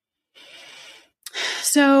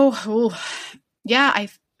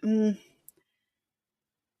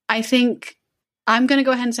 I think I'm going to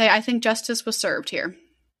go ahead and say I think justice was served here.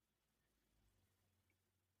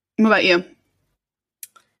 What about you?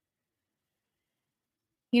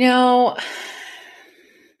 You know,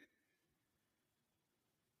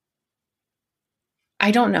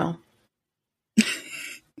 I don't know.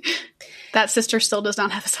 That sister still does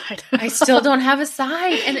not have a side. I still don't have a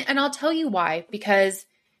side. And I'll tell you why. Because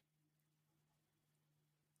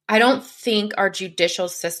I don't think our judicial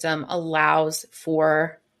system allows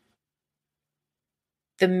for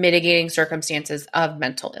the mitigating circumstances of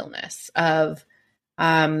mental illness, of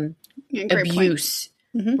abuse,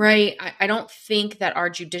 mm-hmm. right? I don't think that our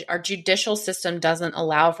judicial system doesn't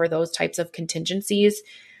allow for those types of contingencies.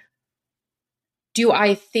 Do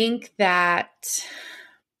I think that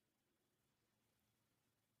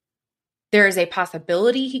there is a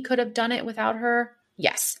possibility he could have done it without her?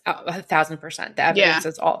 Yes, 1,000%. The evidence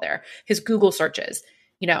is all there. His Google searches,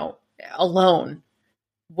 alone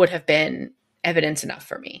would have been evidence enough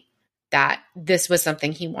for me that this was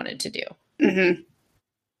something he wanted to do. Mm-hmm.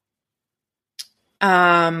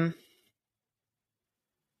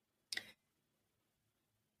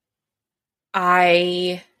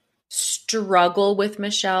 I struggle with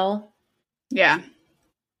Michelle. Yeah.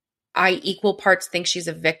 I equal parts think she's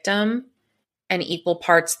a victim and equal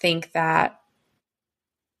parts think that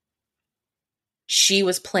she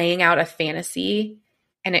was playing out a fantasy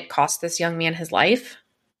and it cost this young man his life.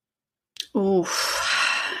 Oof.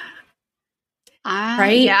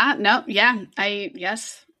 Right? Yeah. No. Yeah.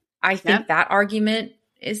 Yes. I think that argument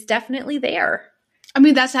is definitely there. I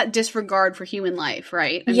mean, that's that disregard for human life,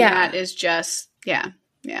 right? I mean, that is just, yeah.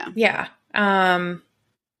 I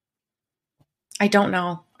don't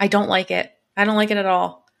know. I don't like it. I don't like it at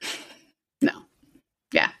all. No.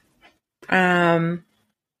 Yeah.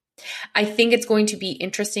 I think it's going to be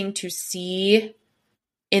interesting to see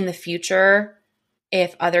in the future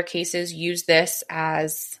if other cases use this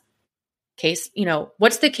as case,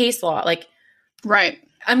 what's the case law? Like, right.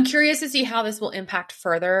 I'm curious to see how this will impact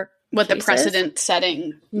further what cases. The precedent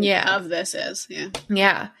setting of this is. Yeah.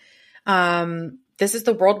 Yeah. This is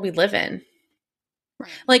the world we live in.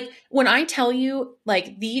 Right. Like, when I tell you,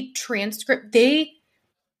 like, the transcript, they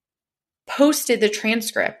posted the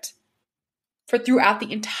transcript for throughout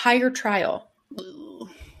the entire trial. Ooh.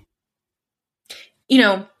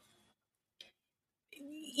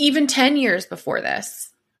 Even 10 years before this,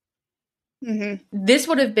 mm-hmm. this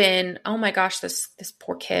would have been, oh my gosh, this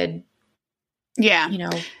poor kid. Yeah.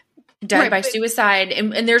 Died by suicide.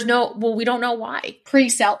 And there's we don't know why.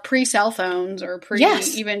 Pre-cell phones or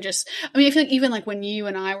even just, I mean, I feel like even like when you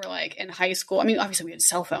and I were like in high school, I mean, obviously we had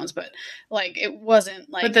cell phones, but like it wasn't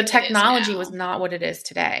like. But the technology was not what it is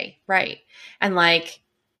today. Right. And like,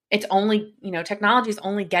 it's only, technology is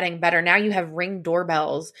only getting better. Now you have Ring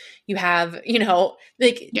doorbells. You have,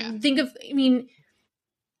 think of, I mean,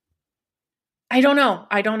 I don't know.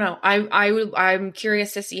 I'm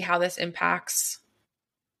curious to see how this impacts,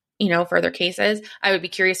 further cases. I would be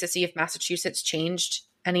curious to see if Massachusetts changed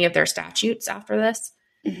any of their statutes after this,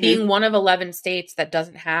 mm-hmm. being one of 11 states that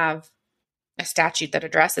doesn't have a statute that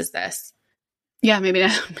addresses this. Yeah, maybe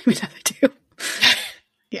not they do.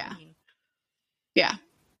 Yeah. Yeah.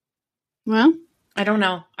 Well, I don't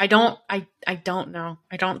know. I don't know.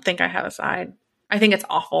 I don't think I have a side. I think it's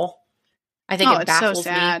awful. I think it baffles so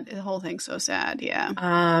sad. me. The whole thing's so sad.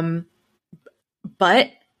 Yeah.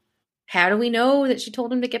 But how do we know that she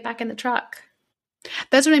told him to get back in the truck?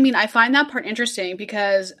 That's what I mean. I find that part interesting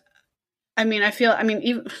because, obviously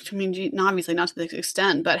not to this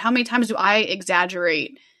extent, but how many times do I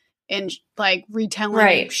exaggerate and like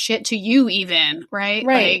retelling shit to you even, right?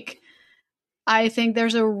 Like, I think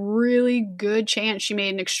there's a really good chance she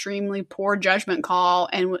made an extremely poor judgment call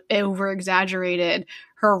and over-exaggerated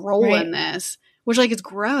her role in this, which, like, is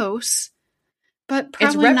gross, but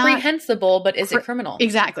probably it's reprehensible, but is it criminal?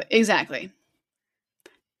 Exactly.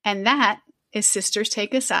 And that is Sisters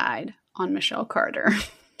Take a Side on Michelle Carter.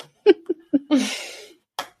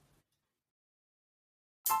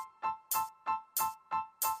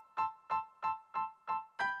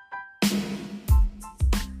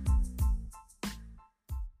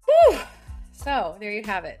 So there you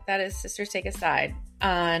have it. That is Sisters Take a Side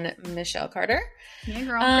on Michelle Carter. Yeah,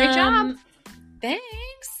 girl. Great job.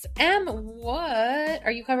 Thanks. What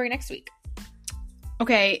are you covering next week?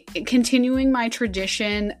 Okay, continuing my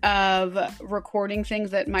tradition of recording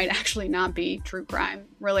things that might actually not be true crime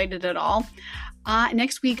related at all.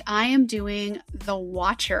 Next week, I am doing The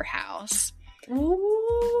Watcher House.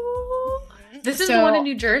 Ooh. This is the one in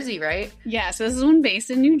New Jersey, right? Yeah, so this is one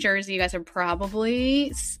based in New Jersey. You guys have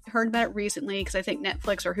probably heard about it recently because I think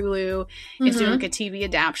Netflix or Hulu is doing like a TV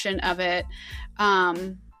adaptation of it.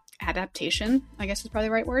 Adaptation, I guess is probably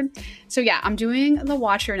the right word. So yeah, I'm doing The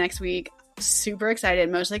Watcher next week. Super excited,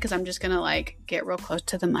 mostly because I'm just going to like get real close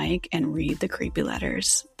to the mic and read the creepy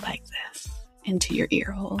letters like this into your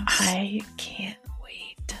ear holes. I can't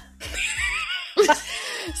wait.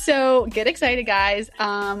 So get excited, guys.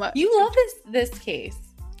 You love this case.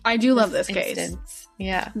 I do love this case.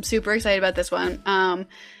 Yeah. I'm super excited about this one.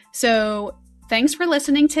 So thanks for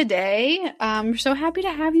listening today. I'm so happy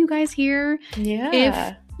to have you guys here. Yeah.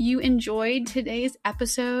 If you enjoyed today's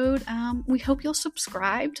episode, we hope you'll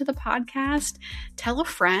subscribe to the podcast. Tell a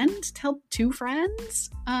friend, tell 2 friends.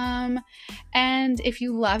 And if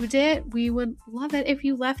you loved it, we would love it if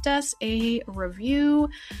you left us a review.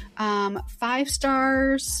 5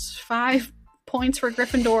 stars, 5 points for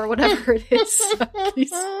Gryffindor, whatever it is.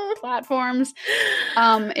 These platforms.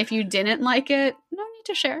 If you didn't like it, no need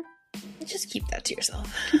to share. Just keep that to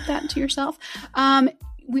yourself. Keep that to yourself.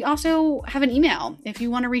 We also have an email. If you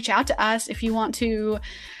want to reach out to us, if you want to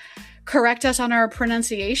correct us on our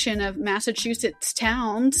pronunciation of Massachusetts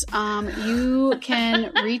towns, you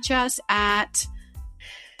can reach us at,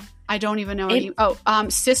 I don't even know.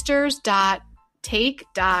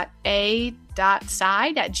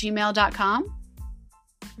 sisters.take.a.side@gmail.com.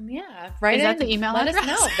 Yeah, right. Is that the email address? Let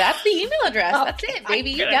us know. That's the email address. That's it, baby.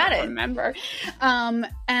 You got it. Remember.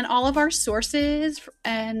 And all of our sources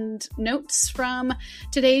and notes from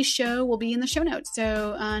today's show will be in the show notes.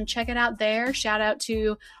 So check it out there. Shout out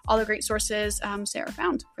to all the great sources Sarah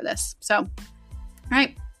found for this. So, all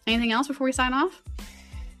right. Anything else before we sign off?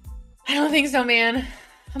 I don't think so, man.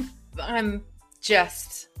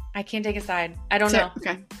 I can't take a side. I don't know.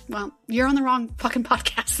 Okay. Well, you're on the wrong fucking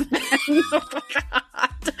podcast.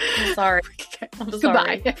 I'm sorry.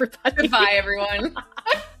 Goodbye, everybody. Goodbye, everyone.